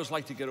knew what it was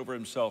like to get over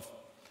himself.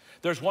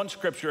 There's one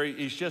scripture,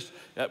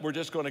 we're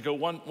just going to go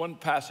one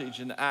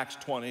passage in Acts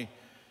 20.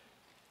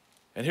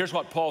 And here's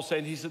what Paul's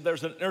saying. He said,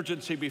 there's an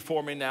urgency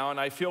before me now, and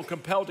I feel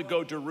compelled to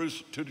go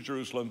to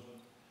Jerusalem.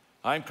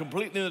 I'm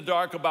completely in the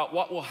dark about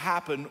what will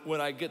happen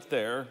when I get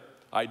there.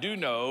 I do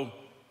know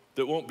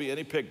there won't be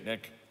any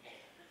picnic.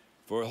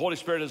 For the Holy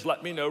Spirit has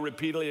let me know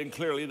repeatedly and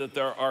clearly that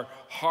there are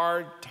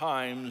hard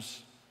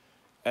times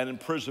and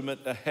imprisonment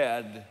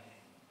ahead.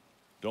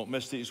 Don't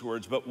miss these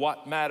words. But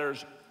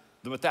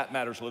that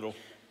matters little.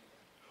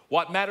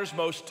 What matters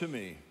most to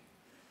me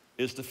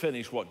is to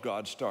finish what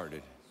God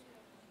started.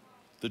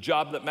 The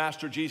job that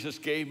Master Jesus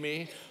gave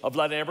me of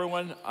letting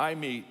everyone I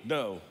meet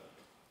know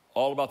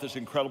all about this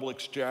incredible,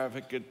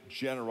 extravagant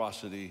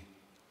generosity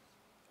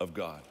of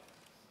God.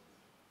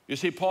 You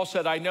see, Paul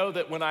said, I know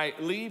that when I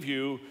leave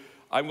you,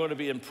 I'm going to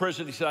be in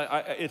prison. He said,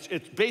 it's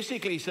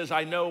basically, he says,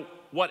 I know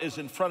what is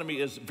in front of me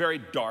is very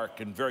dark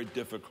and very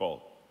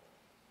difficult.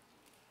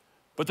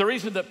 But the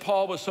reason that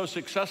Paul was so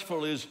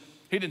successful is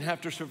he didn't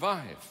have to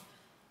survive.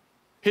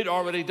 He'd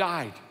already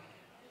died.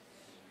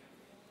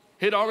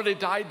 He'd already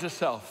died to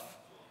self.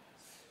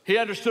 He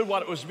understood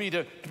what it was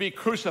to be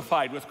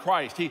crucified with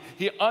Christ.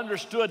 He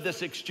understood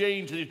this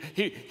exchange.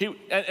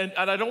 And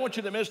I don't want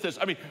you to miss this.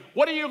 I mean,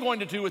 what are you going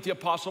to do with the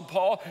Apostle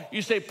Paul?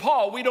 You say,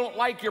 Paul, we don't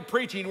like your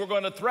preaching. We're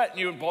going to threaten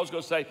you. And Paul's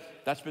going to say,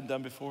 that's been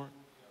done before.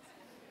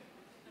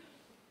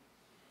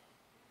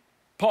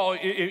 Paul,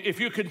 if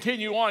you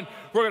continue on,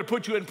 we're going to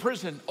put you in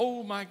prison.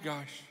 Oh, my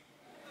gosh.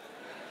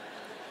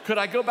 Could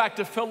I go back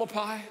to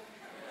Philippi?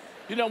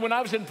 You know, when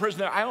I was in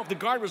prison there, the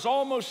guard was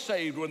almost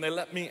saved when they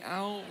let me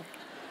out.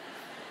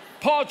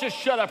 Paul, just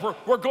shut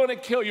up. We're going to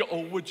kill you.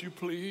 Oh, would you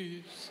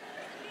please?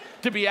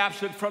 To be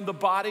absent from the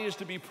body is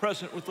to be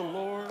present with the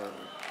Lord.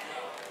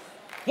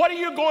 What are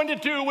you going to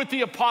do with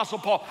the Apostle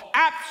Paul?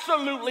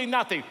 Absolutely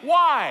nothing.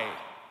 Why?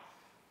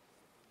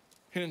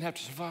 He didn't have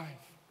to survive.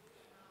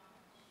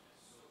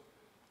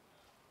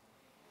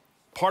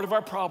 Part of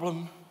our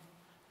problem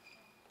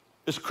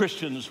is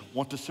Christians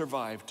want to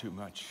survive too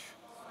much.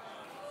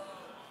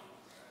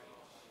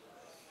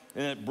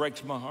 And it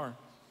breaks my heart.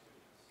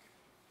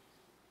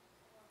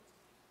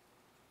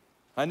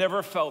 I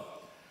never felt,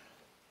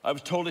 I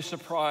was totally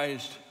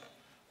surprised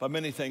by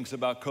many things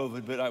about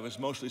COVID, but I was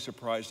mostly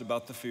surprised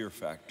about the fear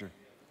factor.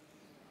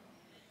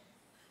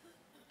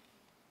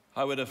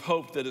 I would have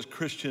hoped that as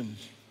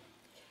Christians,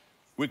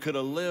 we could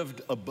have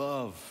lived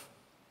above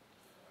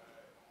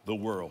the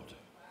world.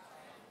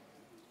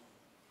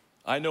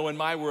 I know in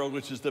my world,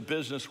 which is the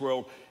business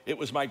world, it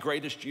was my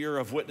greatest year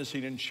of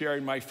witnessing and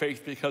sharing my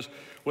faith, because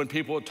when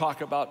people would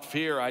talk about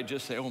fear, I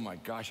just say, oh my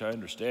gosh, I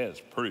understand.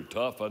 It's pretty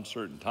tough,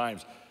 uncertain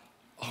times.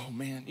 Oh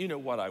man, you know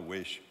what I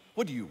wish?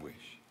 What do you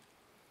wish?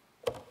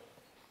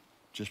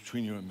 Just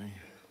between you and me.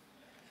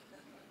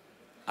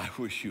 I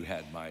wish you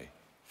had my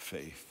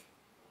faith.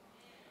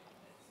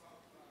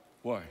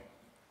 Why?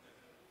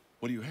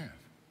 What do you have?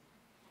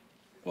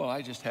 Well,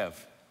 I just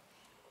have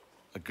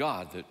a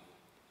God that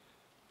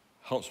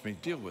helps me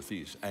deal with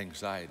these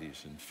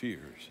anxieties and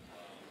fears.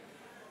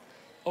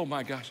 Oh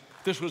my gosh,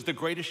 this was the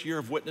greatest year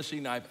of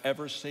witnessing I've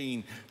ever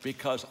seen,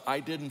 because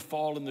I didn't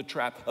fall in the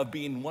trap of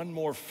being one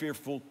more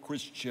fearful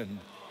Christian.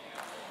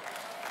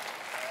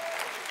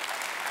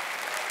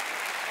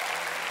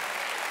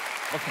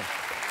 Okay.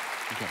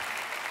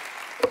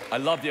 I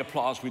love the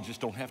applause, we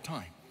just don't have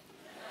time.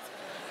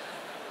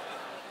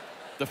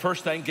 The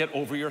first thing, get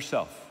over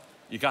yourself.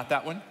 You got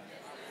that one?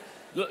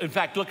 In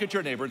fact, look at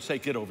your neighbor and say,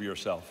 get over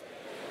yourself.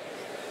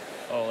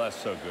 Oh, that's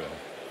so good.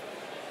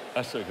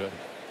 That's so good.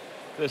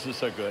 This is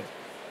so good.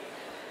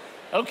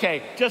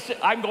 Okay,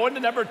 I'm going to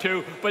number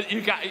 2, but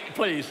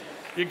please,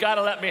 you got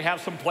to let me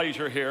have some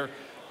pleasure here.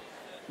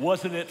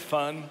 Wasn't it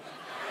fun?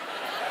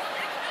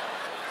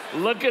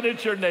 Looking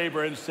at your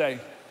neighbor and say,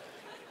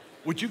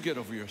 would you get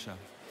over yourself?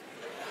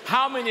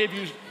 How many of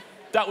you,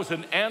 that was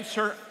an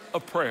answer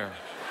of prayer?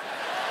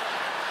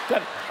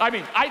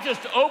 I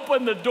just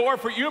opened the door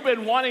for you. You've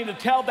been wanting to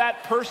tell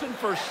that person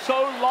for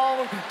so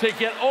long to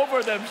get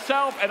over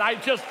themselves, and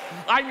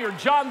I'm your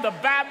John the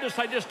Baptist.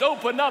 I just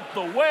opened up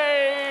the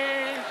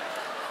way.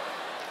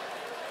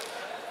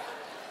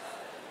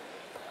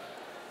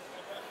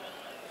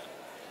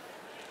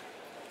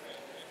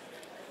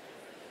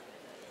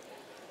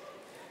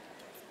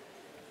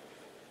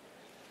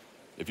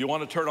 If you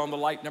want to turn on the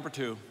light, number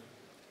 2,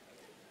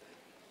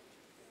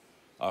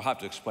 I'll have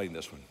to explain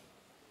this one.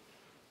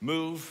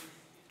 Move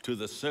to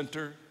the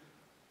center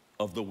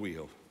of the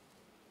wheel.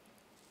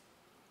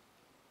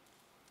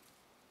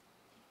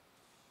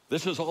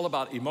 This is all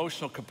about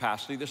emotional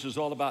capacity. This is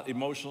all about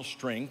emotional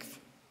strength,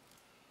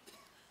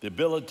 the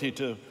ability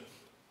to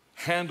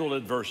handle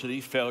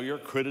adversity, failure,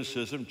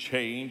 criticism,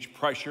 change,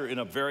 pressure in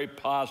a very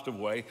positive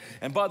way.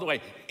 And by the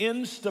way,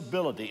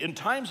 instability. In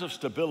times of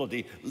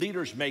stability,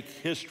 leaders make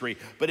history,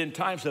 but in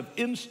times of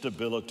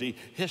instability,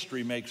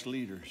 history makes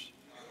leaders.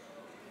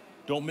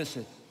 Don't miss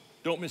it.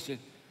 Don't miss it.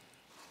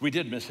 We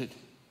did miss it.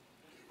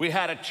 We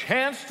had a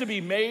chance to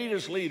be made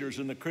as leaders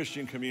in the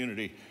Christian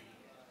community.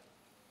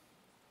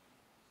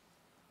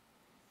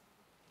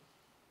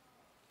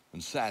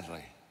 And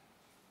sadly,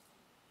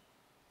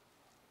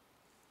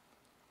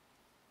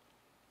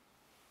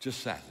 just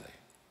sadly,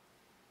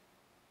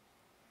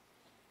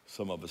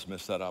 some of us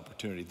missed that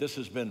opportunity. This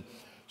has been,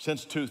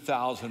 since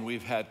 2000,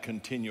 we've had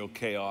continual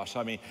chaos.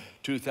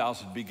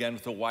 2000 began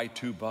with the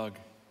Y2 bug,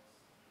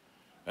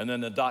 and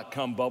then the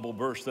dot-com bubble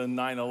burst, then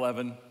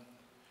 9/11,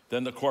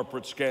 then the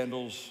corporate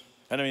scandals.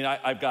 And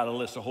I've got a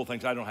list of whole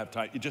things. I don't have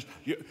time.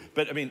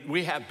 But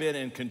we have been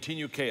in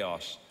continued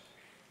chaos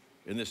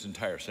in this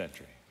entire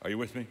century. Are you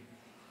with me?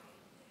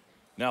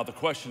 Now, the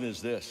question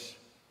is this.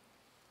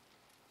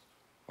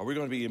 Are we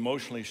going to be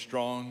emotionally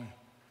strong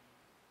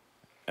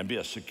and be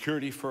a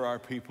security for our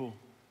people?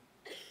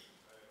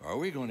 Or are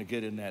we going to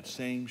get in that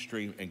same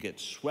stream and get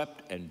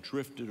swept and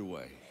drifted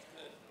away?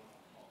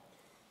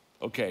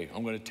 Okay,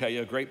 I'm going to tell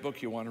you a great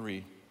book you want to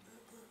read.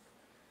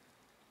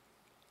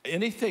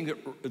 Anything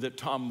that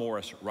Tom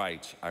Morris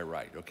writes, I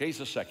write. Okay, he's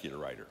a secular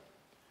writer.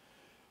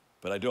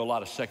 But I do a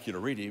lot of secular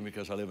reading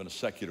because I live in a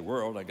secular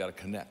world. I got to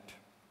connect.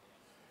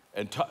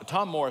 And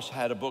Tom Morris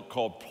had a book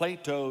called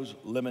Plato's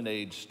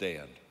Lemonade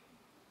Stand.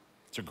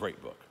 It's a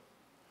great book.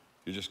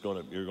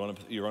 You're going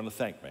to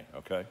thank me,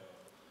 okay?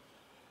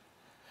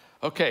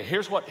 Okay,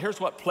 here's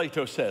what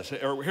Plato says,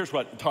 or here's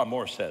what Tom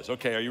Morris says.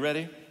 Okay, are you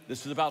ready?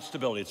 This is about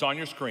stability. It's on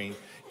your screen.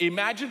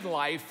 Imagine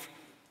life,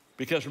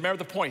 because remember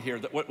the point here.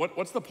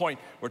 What's the point?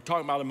 We're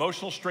talking about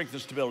emotional strength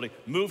and stability.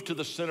 Move to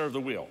the center of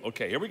the wheel.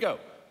 Okay, here we go.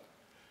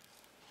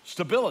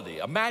 Stability.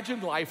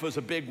 Imagine life as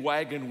a big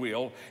wagon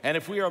wheel, and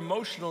if we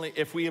emotionally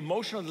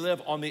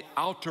live on the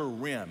outer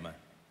rim,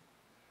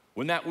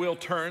 when that wheel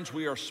turns,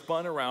 we are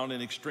spun around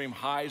in extreme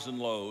highs and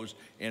lows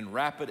in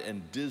rapid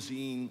and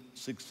dizzying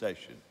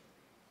succession.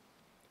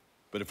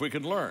 But if we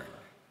can learn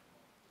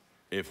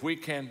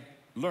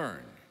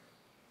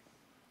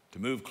to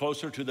move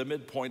closer to the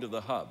midpoint of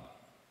the hub,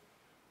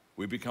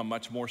 we become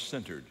much more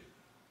centered.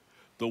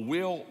 The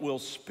wheel will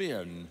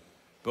spin,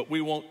 but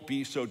we won't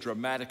be so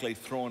dramatically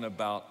thrown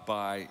about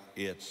by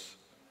its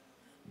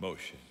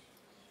motion.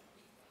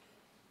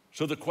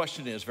 So the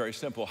question is very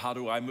simple. How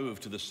do I move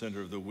to the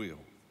center of the wheel?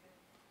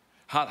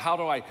 How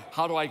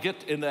do I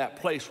get in that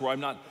place where I'm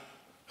not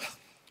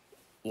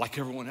like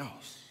everyone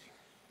else?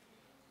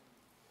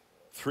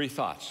 3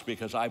 thoughts,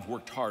 because I've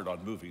worked hard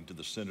on moving to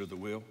the center of the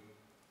wheel.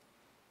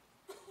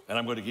 And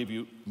I'm going to give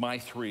you my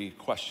 3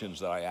 questions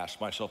that I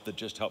ask myself that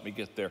just help me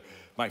get there.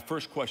 My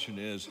first question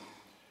is,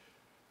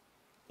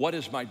 what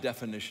is my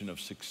definition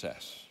of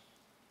success?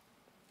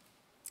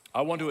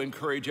 I want to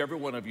encourage every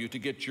one of you to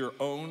get your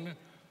own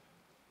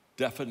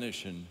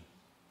definition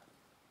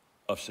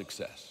of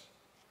success.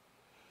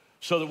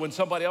 So that when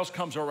somebody else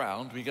comes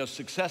around, because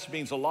success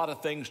means a lot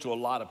of things to a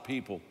lot of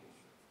people,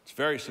 it's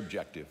very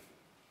subjective.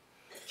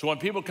 So when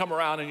people come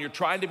around and you're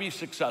trying to be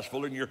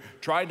successful and you're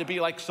trying to be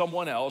like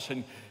someone else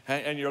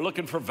and you're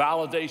looking for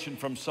validation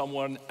from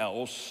someone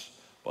else,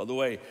 by the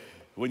way,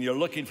 when you're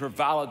looking for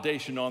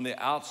validation on the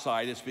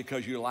outside, it's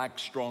because you lack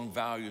strong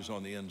values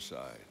on the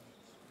inside.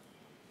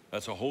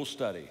 That's a whole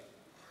study.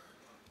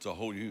 It's a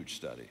whole huge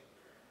study.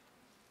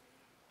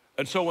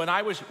 And so in the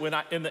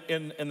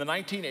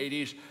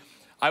 1980s,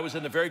 I was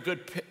in a very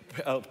good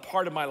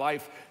part of my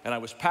life, and I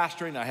was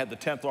pastoring. I had the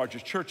 10th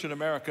largest church in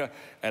America,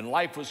 and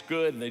life was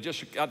good, and they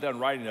just got done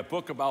writing a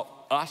book about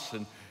us,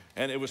 and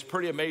it was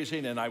pretty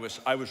amazing, and I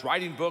was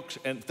writing books,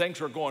 and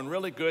things were going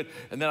really good,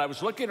 and then I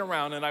was looking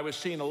around, and I was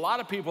seeing a lot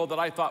of people that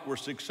I thought were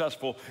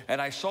successful,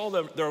 and I saw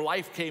their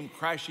life came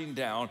crashing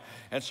down,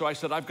 and so I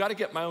said, I've got to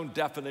get my own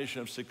definition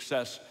of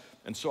success,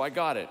 and so I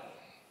got it,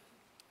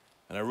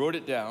 and I wrote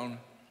it down,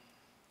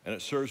 and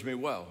it serves me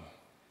well.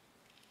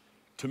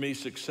 To me,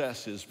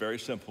 success is very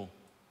simple.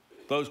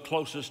 Those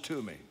closest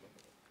to me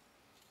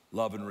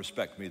love and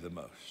respect me the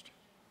most.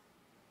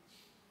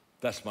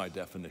 That's my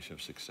definition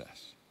of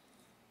success.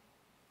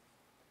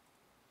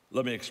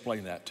 Let me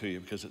explain that to you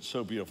because it's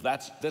so beautiful.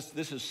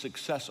 This is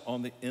success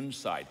on the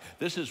inside.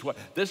 This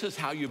is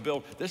how you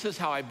build. This is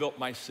how I built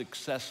my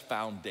success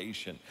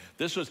foundation.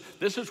 This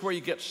is where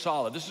you get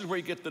solid. This is where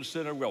you get to the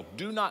center of the wheel.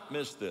 Do not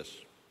miss this.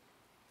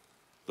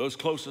 Those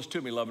closest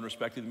to me love and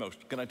respect me the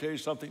most. Can I tell you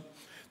something?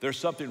 There's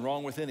something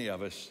wrong with any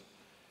of us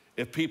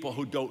if people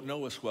who don't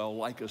know us well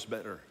like us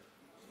better.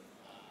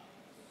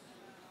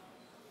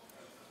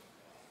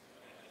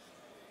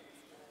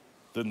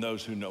 Than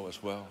those who know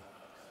us well.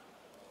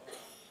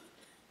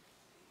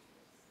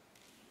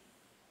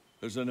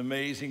 There's an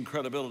amazing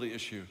credibility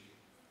issue.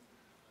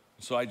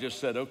 So I just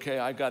said, okay,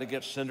 I've got to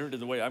get centered,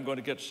 and the way I'm going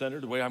to get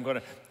centered, the way I'm going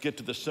to get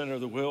to the center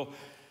of the wheel,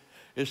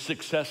 is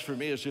success for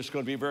me is just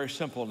going to be very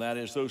simple, and that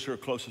is those who are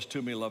closest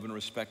to me love and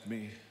respect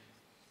me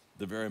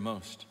the very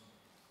most.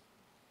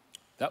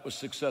 That was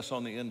success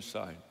on the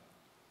inside.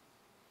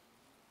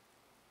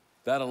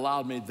 That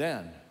allowed me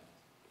then,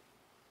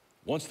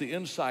 once the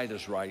inside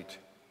is right,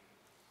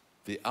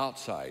 the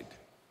outside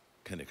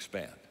can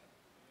expand.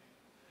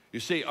 You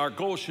see, our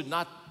goal should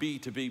not be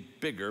to be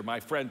bigger. My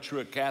friend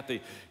Truett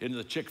Cathy in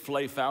the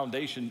Chick-fil-A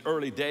Foundation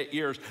early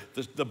years,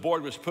 the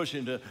board was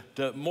pushing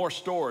to more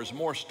stores.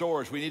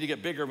 We need to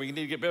get bigger, we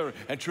need to get bigger.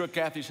 And Truett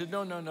Cathy said,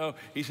 no.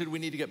 He said, we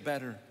need to get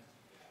better.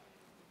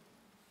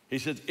 He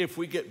said, if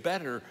we get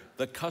better,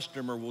 the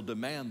customer will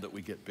demand that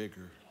we get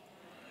bigger.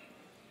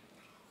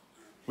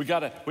 We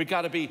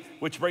gotta be,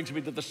 which brings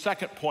me to the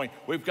second point.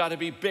 We've got to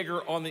be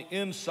bigger on the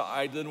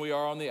inside than we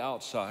are on the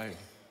outside.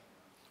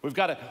 We've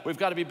got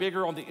to be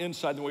bigger on the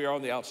inside than we are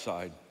on the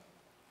outside.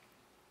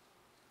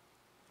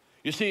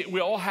 You see, we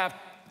all have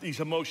these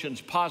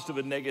emotions, positive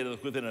and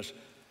negative, within us.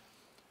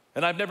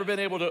 And I've never been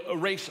able to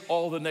erase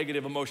all the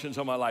negative emotions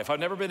of my life.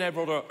 I've never been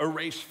able to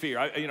erase fear.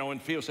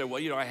 When people say,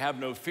 well, I have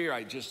no fear,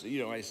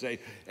 I say,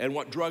 and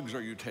what drugs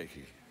are you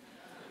taking?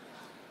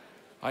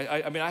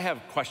 I mean, I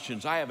have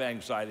questions, I have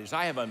anxieties,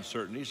 I have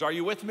uncertainties. Are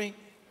you with me?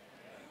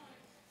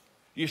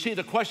 You see,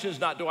 the question is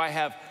not, do I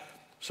have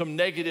some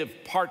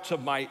negative parts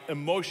of my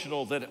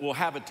emotional that will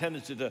have a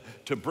tendency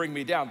to bring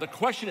me down? The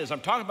question is, I'm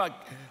talking about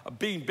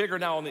being bigger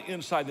now on the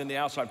inside than the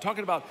outside. I'm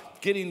talking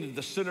about getting to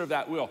the center of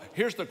that wheel.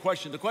 Here's the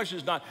question. The question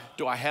is not,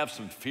 do I have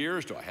some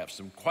fears? Do I have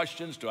some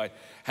questions? Do I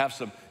have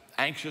some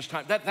anxious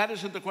time? That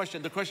isn't the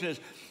question. The question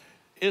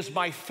is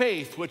my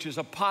faith, which is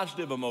a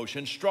positive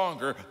emotion,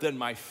 stronger than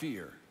my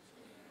fear?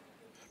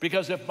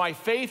 Because if my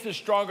faith is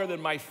stronger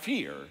than my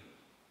fear,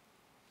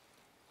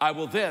 I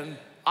will then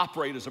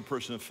operate as a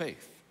person of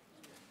faith.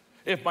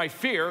 If my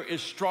fear is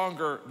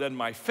stronger than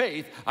my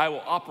faith, I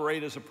will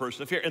operate as a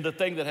person of fear. And the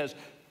thing that has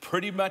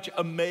pretty much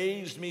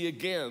amazed me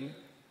again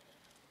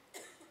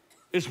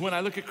is when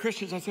I look at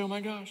Christians, I say, oh my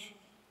gosh,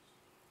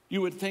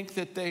 you would think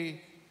that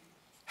they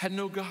had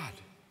no God.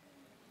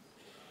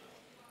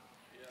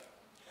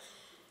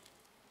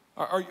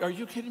 Are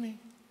you kidding me?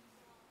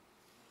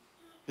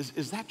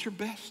 Is that your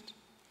best?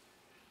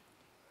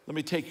 Let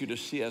me take you to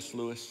C.S.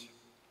 Lewis.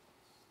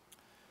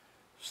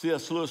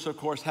 C.S. Lewis, of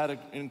course, had an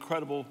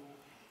incredible,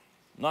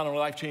 not only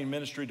life-changing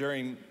ministry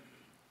during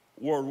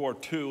World War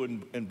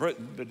II in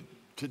Britain, but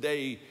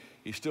today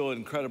he still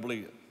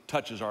incredibly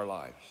touches our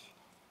lives.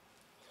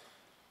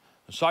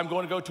 So I'm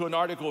going to go to an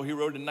article he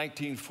wrote in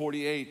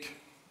 1948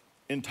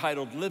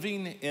 entitled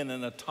Living in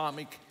an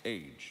Atomic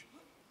Age.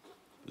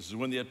 This is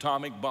when the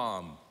atomic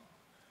bomb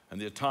and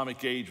the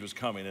atomic age was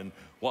coming, and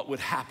what would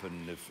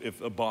happen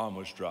if a bomb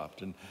was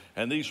dropped. And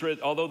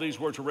although these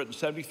words were written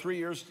 73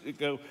 years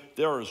ago,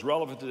 they're as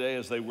relevant today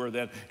as they were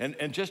then.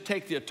 And just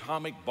take the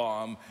atomic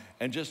bomb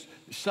and just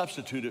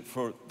substitute it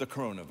for the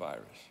coronavirus.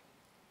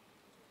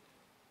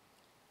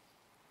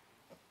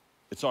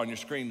 It's on your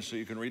screen so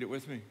you can read it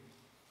with me.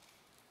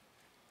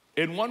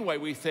 In one way,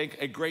 we think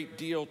a great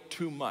deal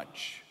too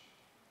much,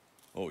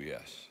 oh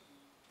yes,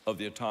 of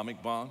the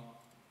atomic bomb.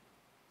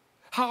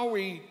 How are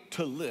we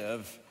to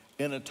live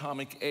in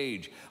atomic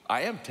age?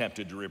 I am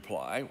tempted to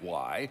reply,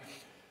 why?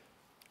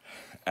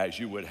 As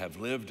you would have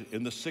lived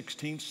in the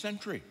 16th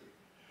century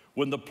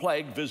when the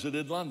plague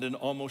visited London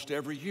almost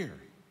every year.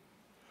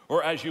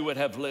 Or as you would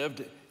have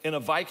lived in a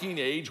Viking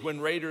age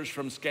when raiders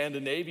from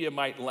Scandinavia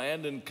might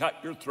land and cut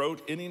your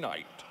throat any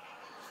night.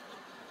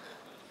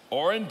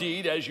 Or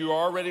indeed, as you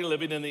are already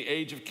living in the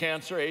age of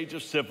cancer, age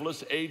of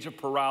syphilis, age of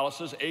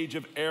paralysis, age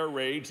of air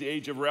raids, the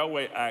age of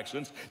railway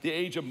accidents, the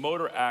age of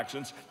motor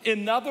accidents.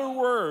 In other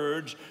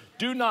words,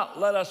 do not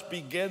let us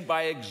begin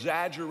by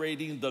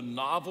exaggerating the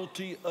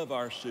novelty of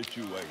our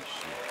situation.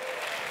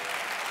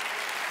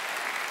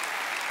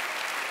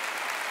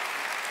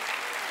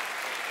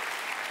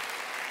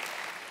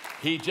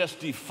 He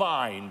just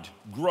defined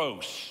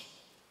gross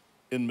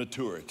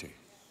immaturity.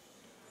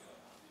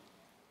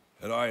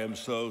 And I am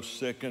so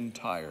sick and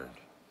tired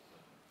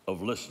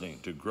of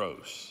listening to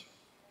gross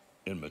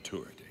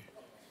immaturity.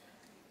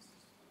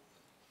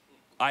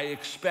 I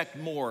expect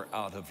more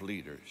out of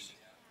leaders.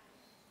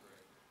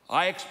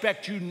 I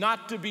expect you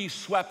not to be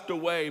swept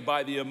away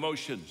by the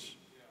emotions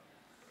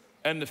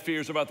and the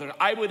fears of others.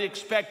 I would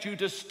expect you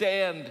to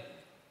stand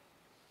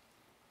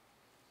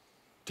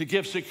to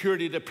give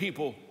security to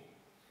people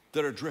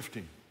that are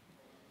drifting.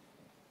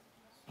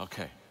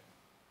 Okay,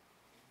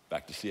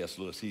 back to C.S.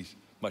 Lewis. He's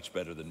much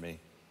better than me.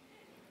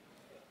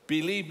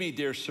 Believe me,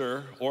 dear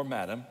sir or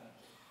madam,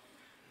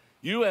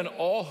 you and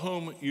all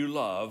whom you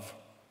love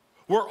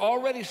were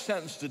already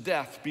sentenced to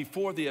death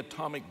before the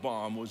atomic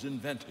bomb was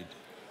invented.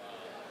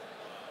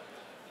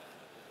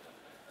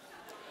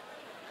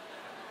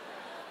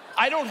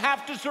 I don't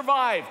have to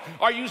survive.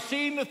 Are you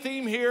seeing the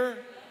theme here?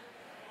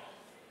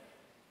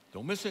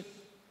 Don't miss it.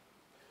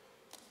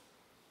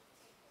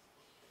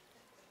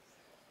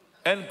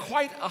 And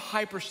quite a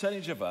high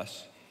percentage of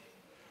us,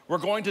 we're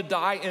going to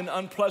die in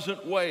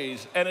unpleasant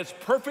ways, and it's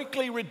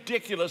perfectly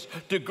ridiculous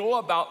to go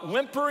about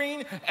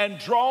whimpering and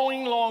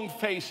drawing long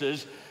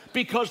faces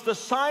because the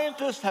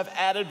scientists have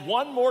added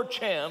one more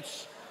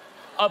chance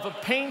of a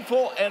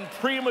painful and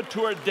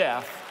premature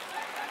death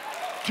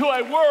to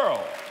a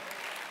world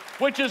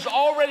which is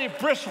already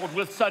bristled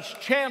with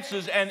such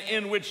chances and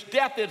in which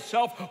death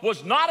itself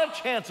was not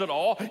a chance at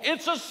all,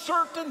 it's a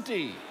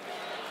certainty.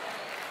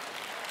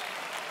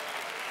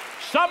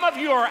 Some of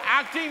you are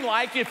acting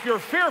like if you're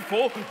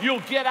fearful, you'll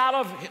get out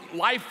of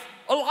life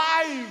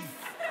alive.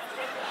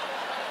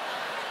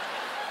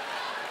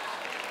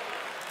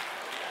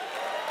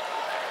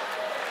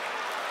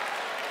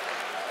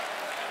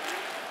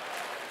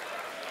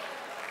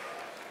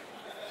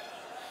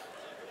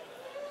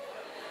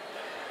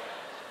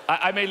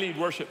 I may lead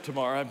worship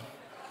tomorrow.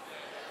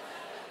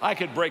 I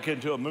could break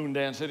into a moon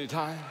dance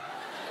anytime.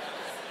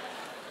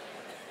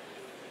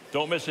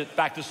 Don't miss it.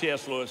 Back to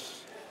C.S. Lewis.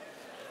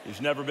 He's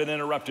never been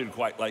interrupted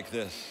quite like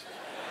this.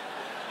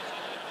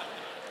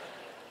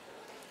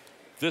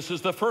 This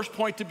is the first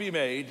point to be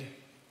made,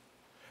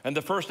 and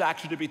the first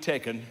action to be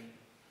taken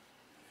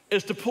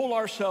is to pull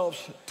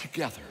ourselves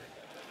together.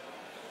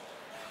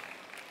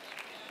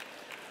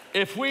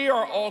 If we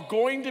are all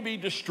going to be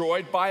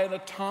destroyed by an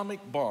atomic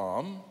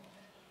bomb,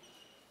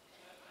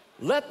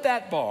 Let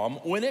that bomb,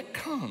 when it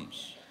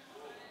comes,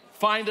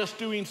 find us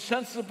doing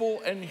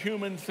sensible and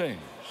human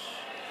things.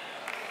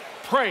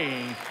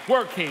 Praying,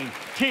 working,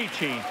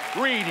 teaching,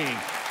 reading,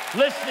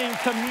 listening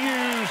to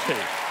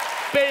music,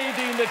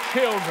 bathing the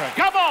children.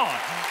 Come on,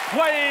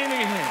 playing,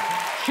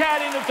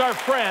 chatting with our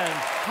friends,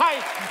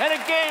 and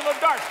a game of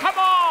darts. Come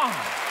on.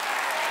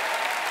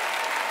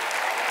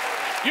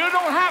 You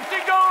don't have to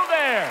go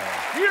there.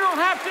 You don't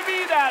have to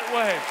be that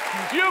way.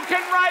 You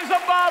can rise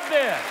above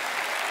this.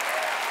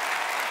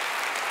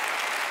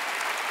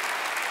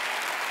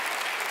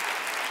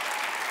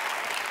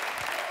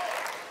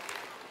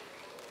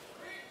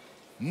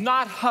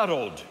 Not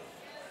huddled.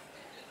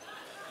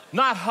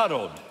 Not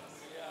huddled.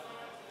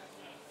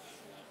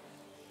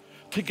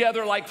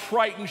 Together like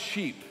frightened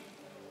sheep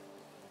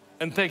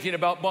and thinking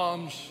about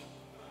bombs.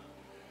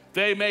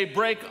 They may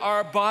break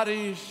our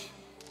bodies,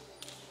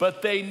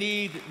 but they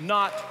need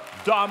not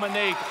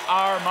dominate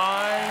our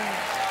minds.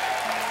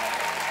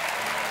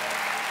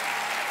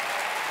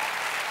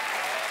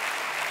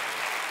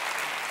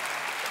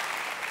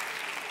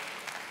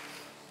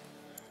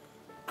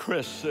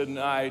 Chris and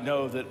I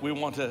know that we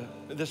want to,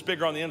 this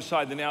bigger on the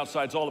inside than the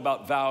outside. It's all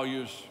about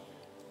values.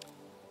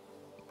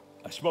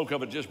 I spoke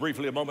of it just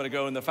briefly a moment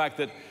ago, and the fact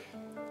that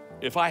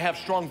if I have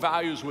strong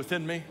values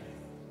within me,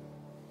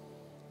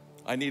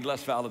 I need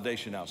less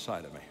validation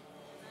outside of me.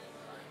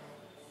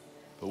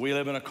 But we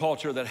live in a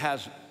culture that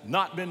has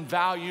not been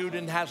valued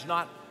and has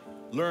not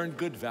learned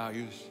good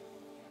values.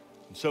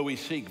 And so we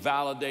seek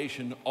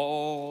validation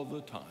all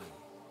the time.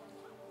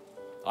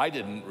 I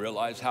didn't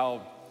realize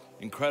how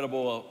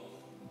incredible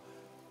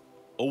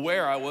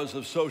aware I was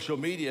of social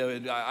media.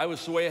 I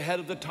was way ahead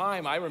of the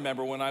time. I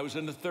remember when I was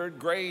in the 3rd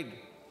grade.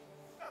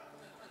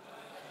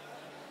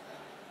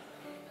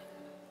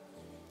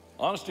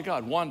 Honest to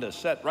God, Wanda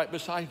sat right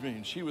beside me,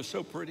 and she was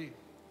so pretty.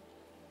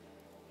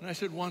 And I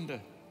said,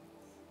 Wanda,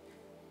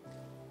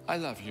 I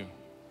love you.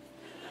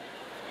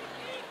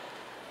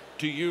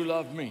 Do you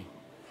love me?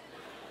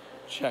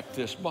 Check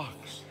this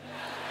box.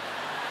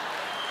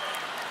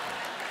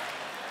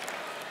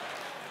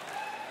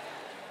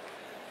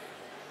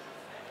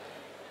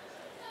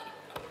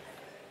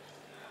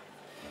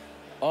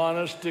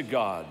 Honest to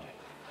God,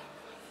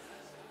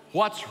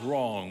 what's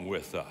wrong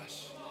with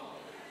us?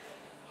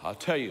 I'll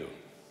tell you,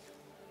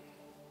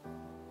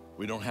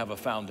 we don't have a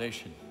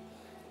foundation.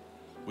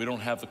 We don't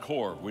have the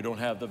core. We don't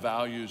have the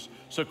values.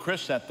 So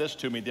Chris sent this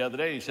to me the other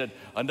day. He said,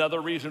 another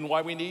reason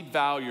why we need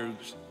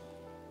values.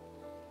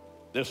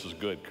 This is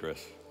good,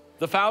 Chris.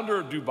 The founder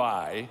of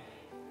Dubai,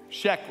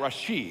 Sheikh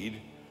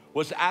Rashid,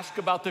 was asked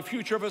about the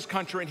future of his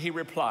country, and he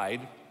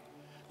replied,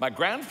 my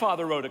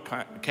grandfather rode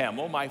a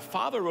camel, my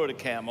father rode a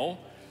camel,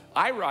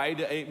 I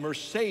ride a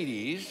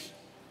Mercedes,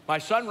 my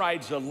son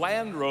rides a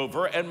Land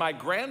Rover, and my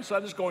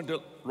grandson is going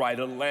to ride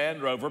a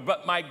Land Rover,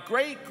 but my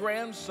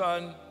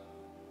great-grandson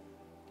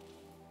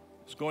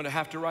is going to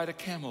have to ride a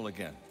camel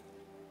again.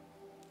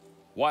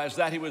 Why is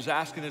that? He was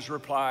asked in his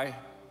reply,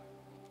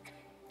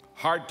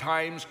 hard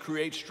times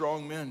create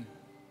strong men.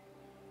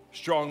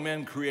 Strong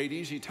men create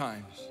easy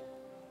times.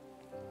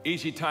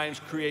 Easy times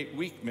create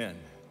weak men.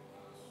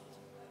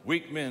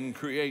 Weak men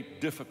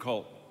create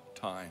difficult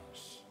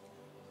times.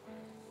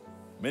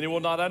 Many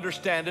will not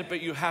understand it, but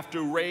you have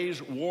to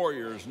raise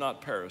warriors, not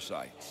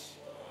parasites.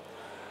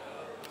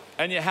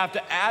 And you have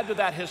to add to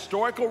that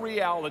historical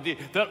reality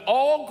that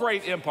all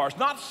great empires,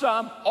 not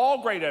some,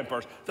 all great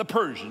empires, the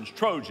Persians,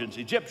 Trojans,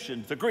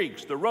 Egyptians, the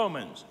Greeks, the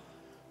Romans,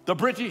 the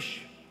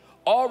British,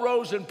 all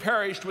rose and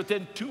perished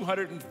within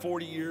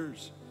 240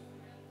 years.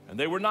 And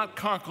they were not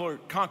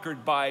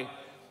conquered by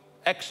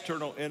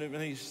external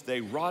enemies.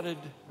 They rotted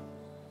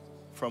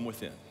from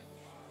within.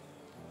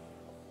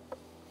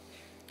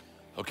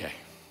 Okay,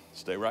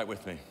 stay right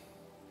with me.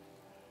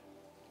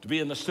 To be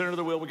in the center of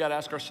the wheel, we got to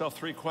ask ourselves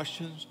 3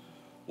 questions.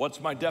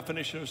 What's my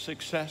definition of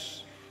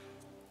success?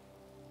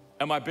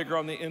 Am I bigger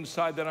on the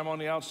inside than I'm on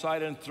the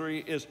outside? And 3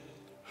 is,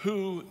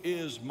 who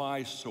is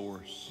my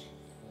source?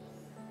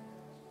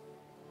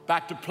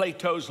 Back to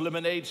Plato's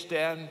lemonade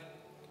stand.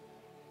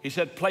 He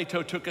said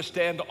Plato took a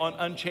stand on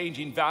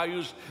unchanging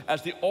values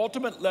as the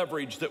ultimate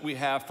leverage that we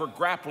have for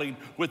grappling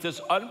with this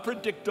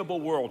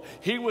unpredictable world.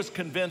 He was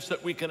convinced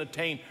that we can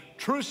attain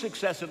true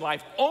success in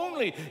life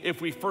only if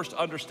we first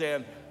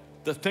understand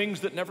the things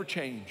that never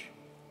change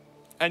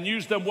and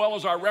use them well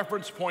as our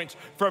reference points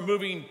for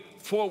moving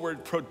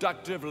forward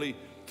productively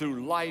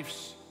through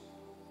life's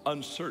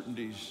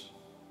uncertainties.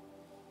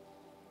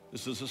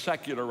 This is a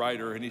secular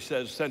writer, and he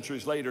says,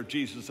 centuries later,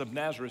 Jesus of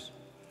Nazareth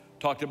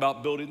talked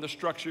about building the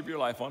structure of your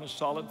life on a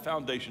solid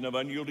foundation of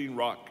unyielding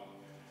rock,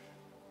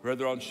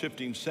 rather on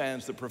shifting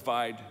sands that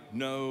provide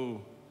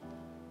no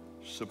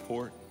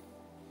support.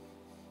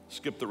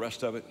 Skip the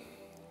rest of it.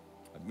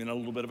 I'm in a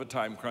little bit of a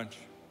time crunch,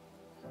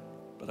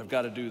 but I've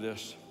got to do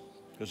this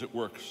because it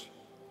works.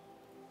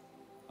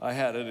 I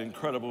had an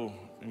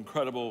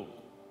incredible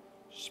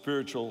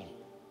spiritual,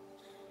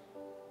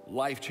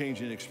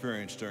 life-changing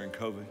experience during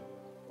COVID.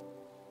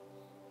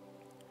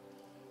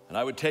 And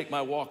I would take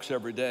my walks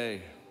every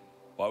day.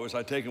 Why was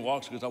I taking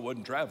walks? Because I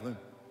wasn't traveling.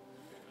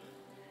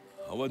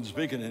 I wasn't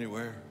speaking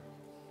anywhere.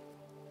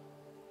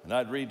 And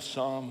I'd read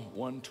Psalm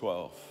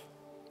 112.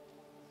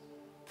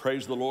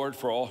 Praise the Lord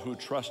for all who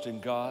trust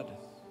in God,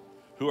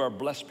 who are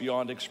blessed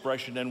beyond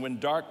expression. And when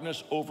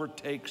darkness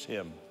overtakes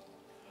him,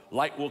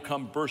 light will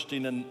come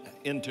bursting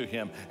into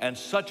him. And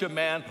such a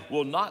man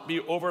will not be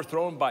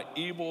overthrown by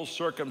evil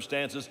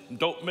circumstances.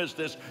 Don't miss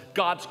this.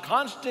 God's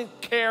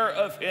constant care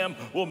of him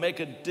will make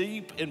a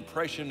deep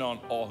impression on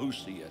all who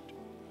see it.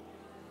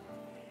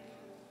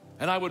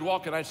 And I would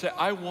walk and I'd say,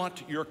 I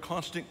want your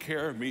constant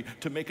care of me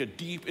to make a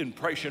deep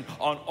impression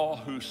on all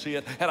who see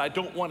it. And I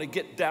don't want to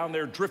get down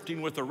there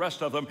drifting with the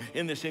rest of them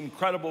in this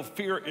incredible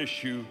fear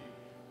issue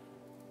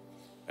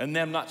and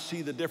them not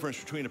see the difference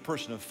between a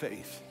person of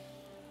faith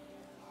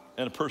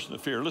and a person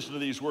of fear. Listen to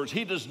these words.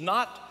 He does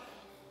not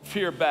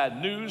fear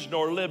bad news,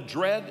 nor live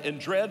in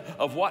dread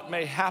of what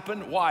may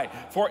happen. Why?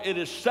 For it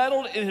is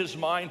settled in his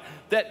mind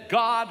that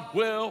God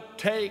will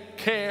take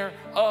care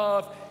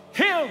of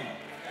him.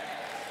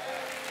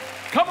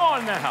 Come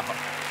on now.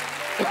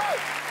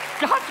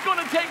 God's going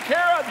to take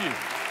care of you.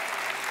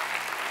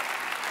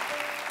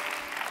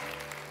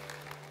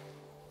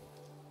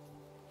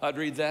 I'd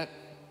read that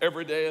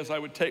every day as I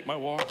would take my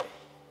walk.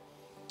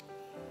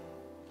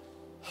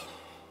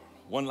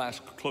 One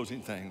last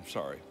closing thing.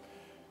 Sorry.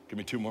 Give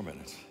me 2 more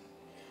minutes.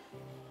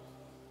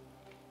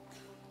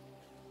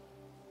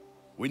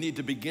 We need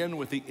to begin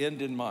with the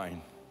end in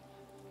mind.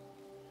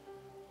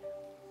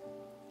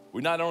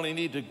 We not only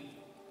need to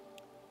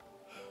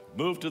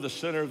move to the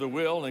center of the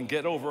will and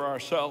get over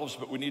ourselves,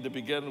 but we need to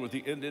begin with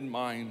the end in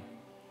mind.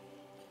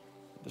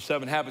 The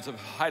 7 habits of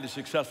highly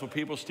successful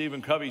people,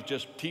 Stephen Covey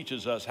just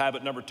teaches us.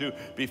 Habit number 2,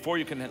 before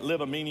you can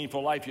live a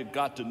meaningful life, you've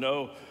got to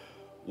know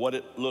what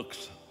it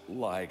looks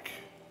like.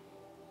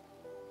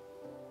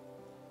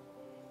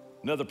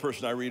 Another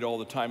person I read all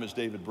the time is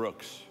David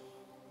Brooks.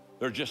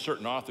 There are just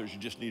certain authors you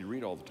just need to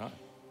read all the time.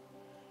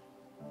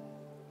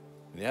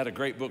 And he had a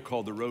great book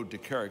called The Road to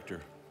Character.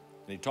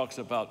 And he talks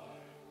about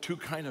 2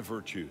 kinds of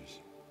virtues.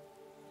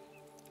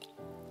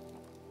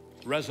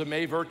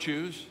 Resume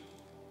virtues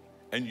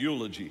and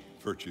eulogy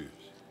virtues.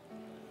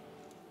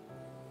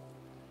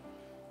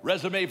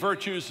 Resume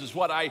virtues is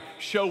what I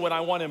show when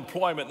I want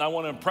employment and I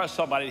want to impress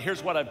somebody.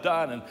 Here's what I've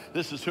done and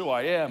this is who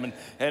I am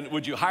and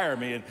would you hire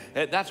me?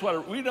 And that's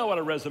what we know what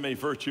a resume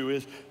virtue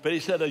is. But he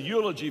said a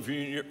eulogy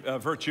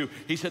virtue,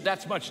 he said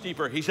that's much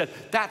deeper. He said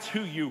that's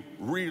who you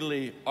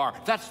really are.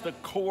 That's the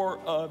core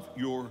of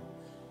your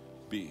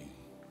being.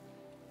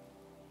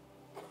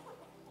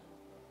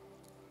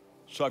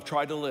 So I've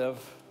tried to live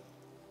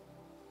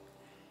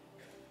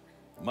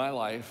my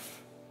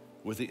life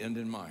with the end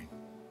in mind.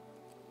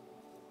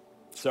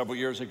 Several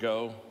years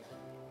ago,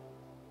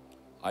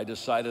 I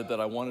decided that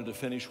I wanted to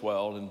finish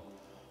well, and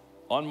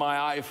on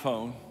my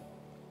iPhone,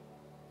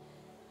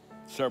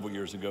 several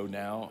years ago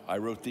now, I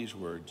wrote these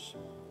words.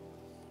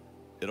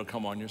 It'll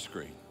come on your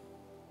screen.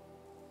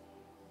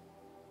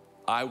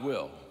 I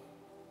will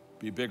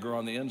be bigger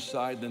on the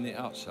inside than the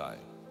outside.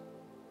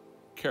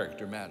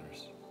 Character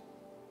matters.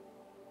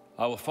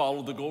 I will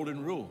follow the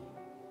golden rule.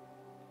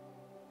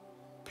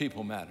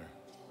 People matter.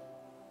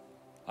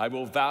 I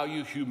will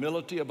value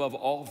humility above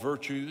all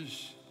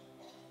virtues.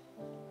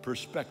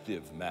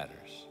 Perspective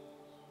matters.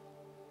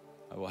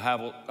 I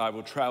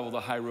will travel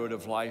the high road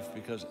of life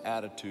because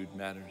attitude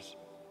matters.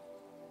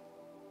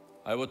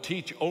 I will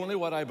teach only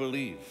what I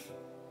believe.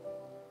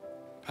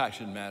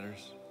 Passion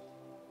matters.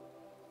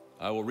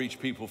 I will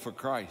reach people for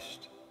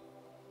Christ.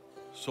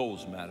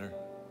 Souls matter.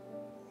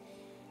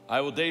 I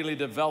will daily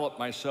develop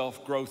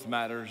myself. Growth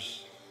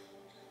matters.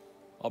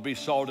 I'll be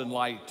salt and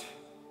light.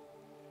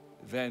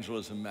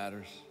 Evangelism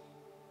matters.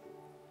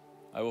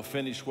 I will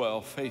finish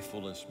well.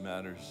 Faithfulness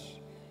matters.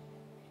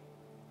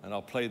 And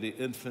I'll play the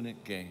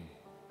infinite game.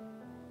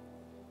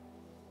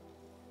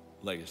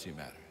 Legacy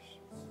matters.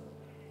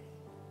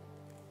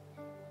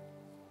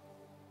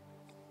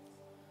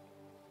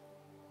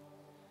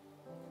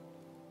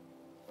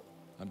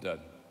 I'm done.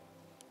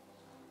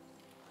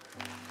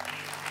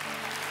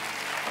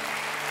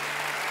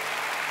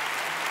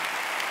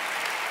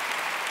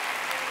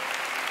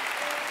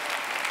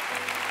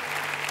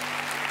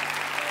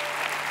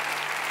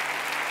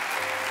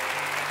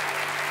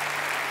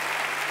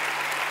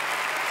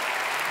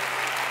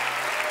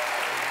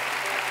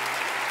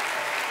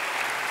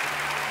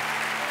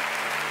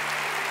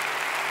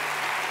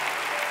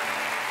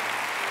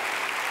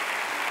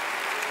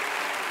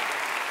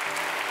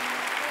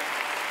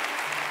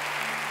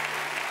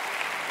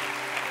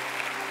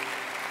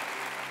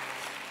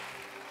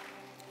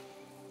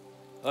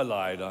 I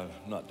lied, I'm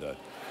not done.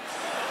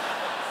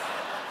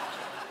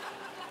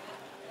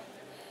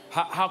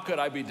 How could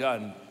I be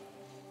done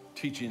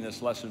teaching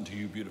this lesson to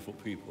you beautiful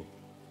people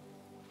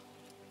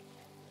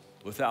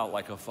without,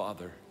 like a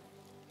father,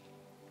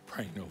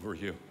 praying over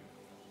you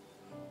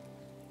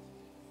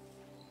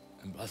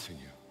and blessing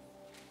you?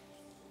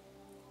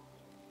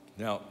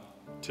 Now,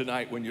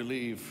 tonight when you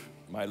leave,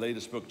 my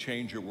latest book,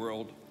 Change Your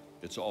World,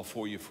 it's all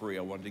for you free.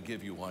 I wanted to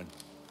give you one.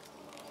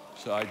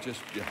 So I just,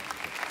 yeah.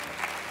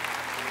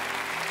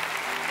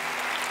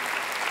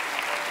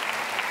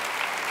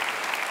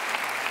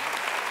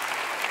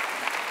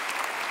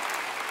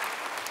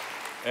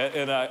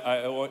 And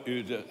I want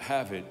you to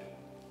have it.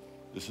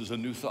 This is a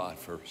new thought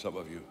for some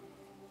of you,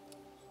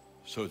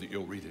 so that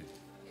you'll read it.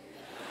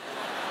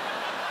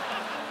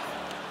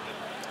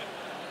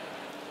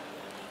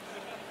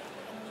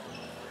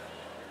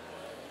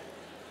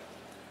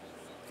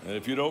 And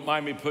if you don't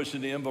mind me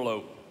pushing the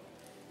envelope,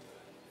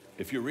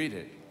 if you read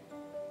it,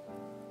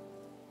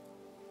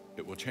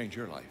 it will change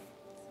your life.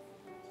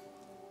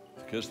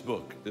 Because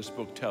this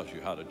book tells you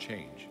how to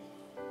change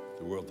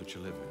the world that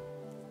you live in.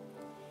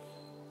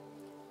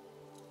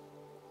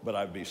 But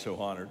I'd be so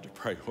honored to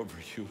pray over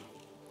you.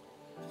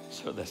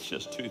 So let's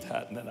just do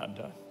that, and then I'm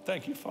done.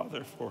 Thank you,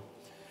 Father, for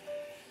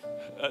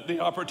the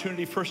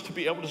opportunity first to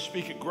be able to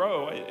speak at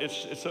Grow.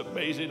 It's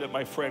amazing that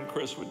my friend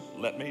Chris would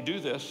let me do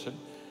this, and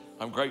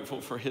I'm grateful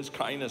for his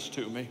kindness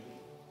to me.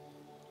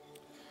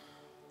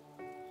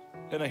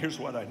 And here's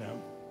what I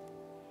know.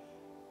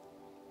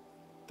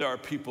 There are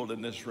people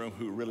in this room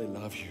who really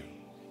love you.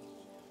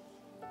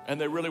 And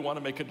they really want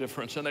to make a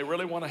difference. And they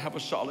really want to have a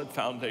solid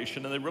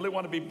foundation. And they really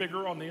want to be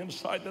bigger on the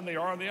inside than they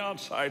are on the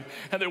outside.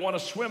 And they want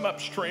to swim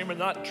upstream and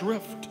not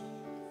drift.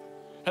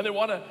 And they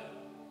want to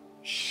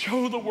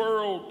show the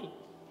world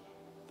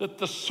that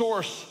the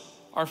source,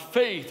 our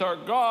faith, our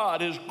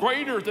God, is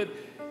greater than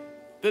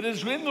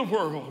is in the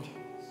world.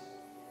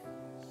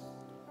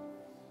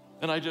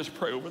 And I just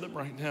pray over them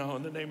right now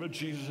in the name of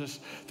Jesus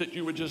that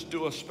you would just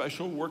do a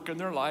special work in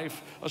their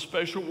life, a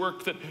special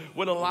work that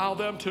would allow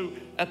them to,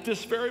 at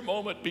this very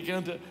moment,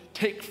 begin to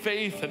take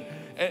faith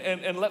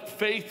and let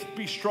faith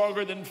be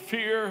stronger than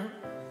fear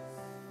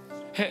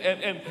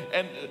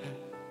and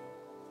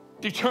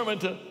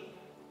determined to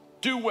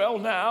do well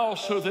now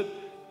so that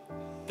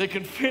they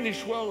can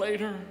finish well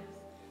later.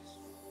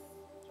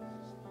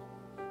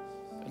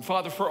 And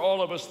Father, for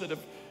all of us that have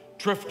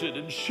drifted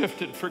and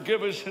shifted,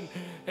 forgive us,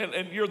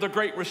 and you're the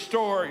great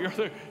restorer,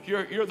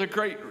 you're the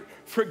great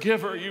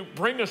forgiver. You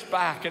bring us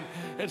back,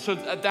 and so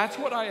that's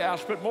what I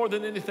ask. But more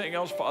than anything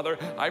else, Father,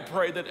 I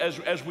pray that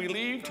as we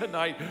leave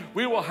tonight,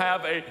 we will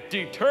have a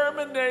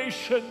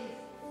determination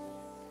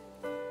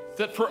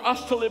that for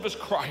us to live as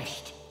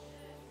Christ,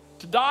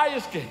 to die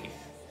as gain,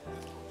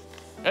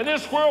 and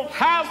this world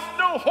has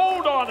no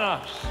hold on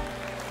us.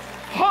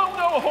 Oh,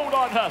 no hold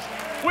on us.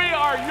 We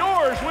are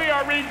yours. We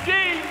are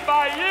redeemed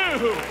by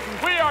you.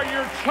 We are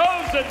your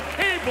chosen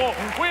people.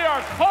 We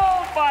are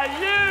called by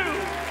you.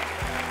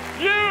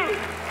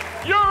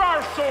 You're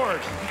our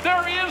source.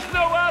 There is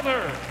no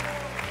other.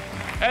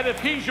 And if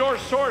he's your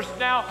source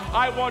now,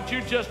 I want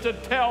you just to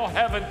tell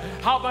heaven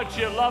how much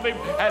you love him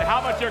and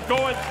how much you're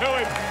going to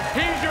him.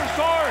 He's your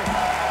source.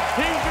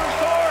 He's your